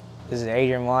 This is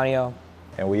Adrian Milanio.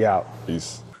 And we out.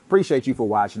 Peace. Appreciate you for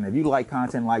watching. If you like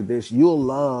content like this, you'll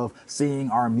love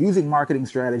seeing our music marketing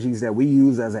strategies that we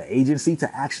use as an agency to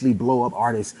actually blow up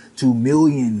artists to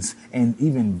millions and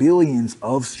even billions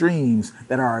of streams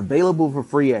that are available for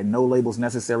free at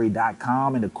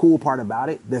nolabelsnecessary.com. And the cool part about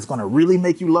it that's going to really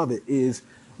make you love it is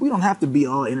we don't have to be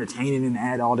all entertaining and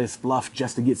add all this fluff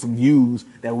just to get some views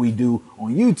that we do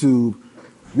on YouTube.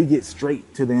 We get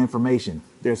straight to the information.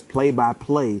 There's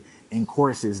play-by-play and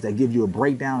courses that give you a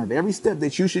breakdown of every step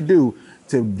that you should do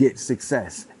to get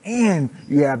success. And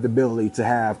you have the ability to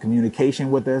have communication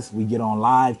with us. We get on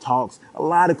live talks, a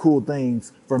lot of cool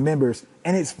things for members,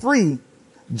 and it's free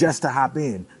just to hop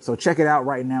in. So check it out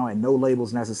right now at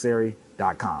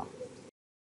nolabelsnecessary.com.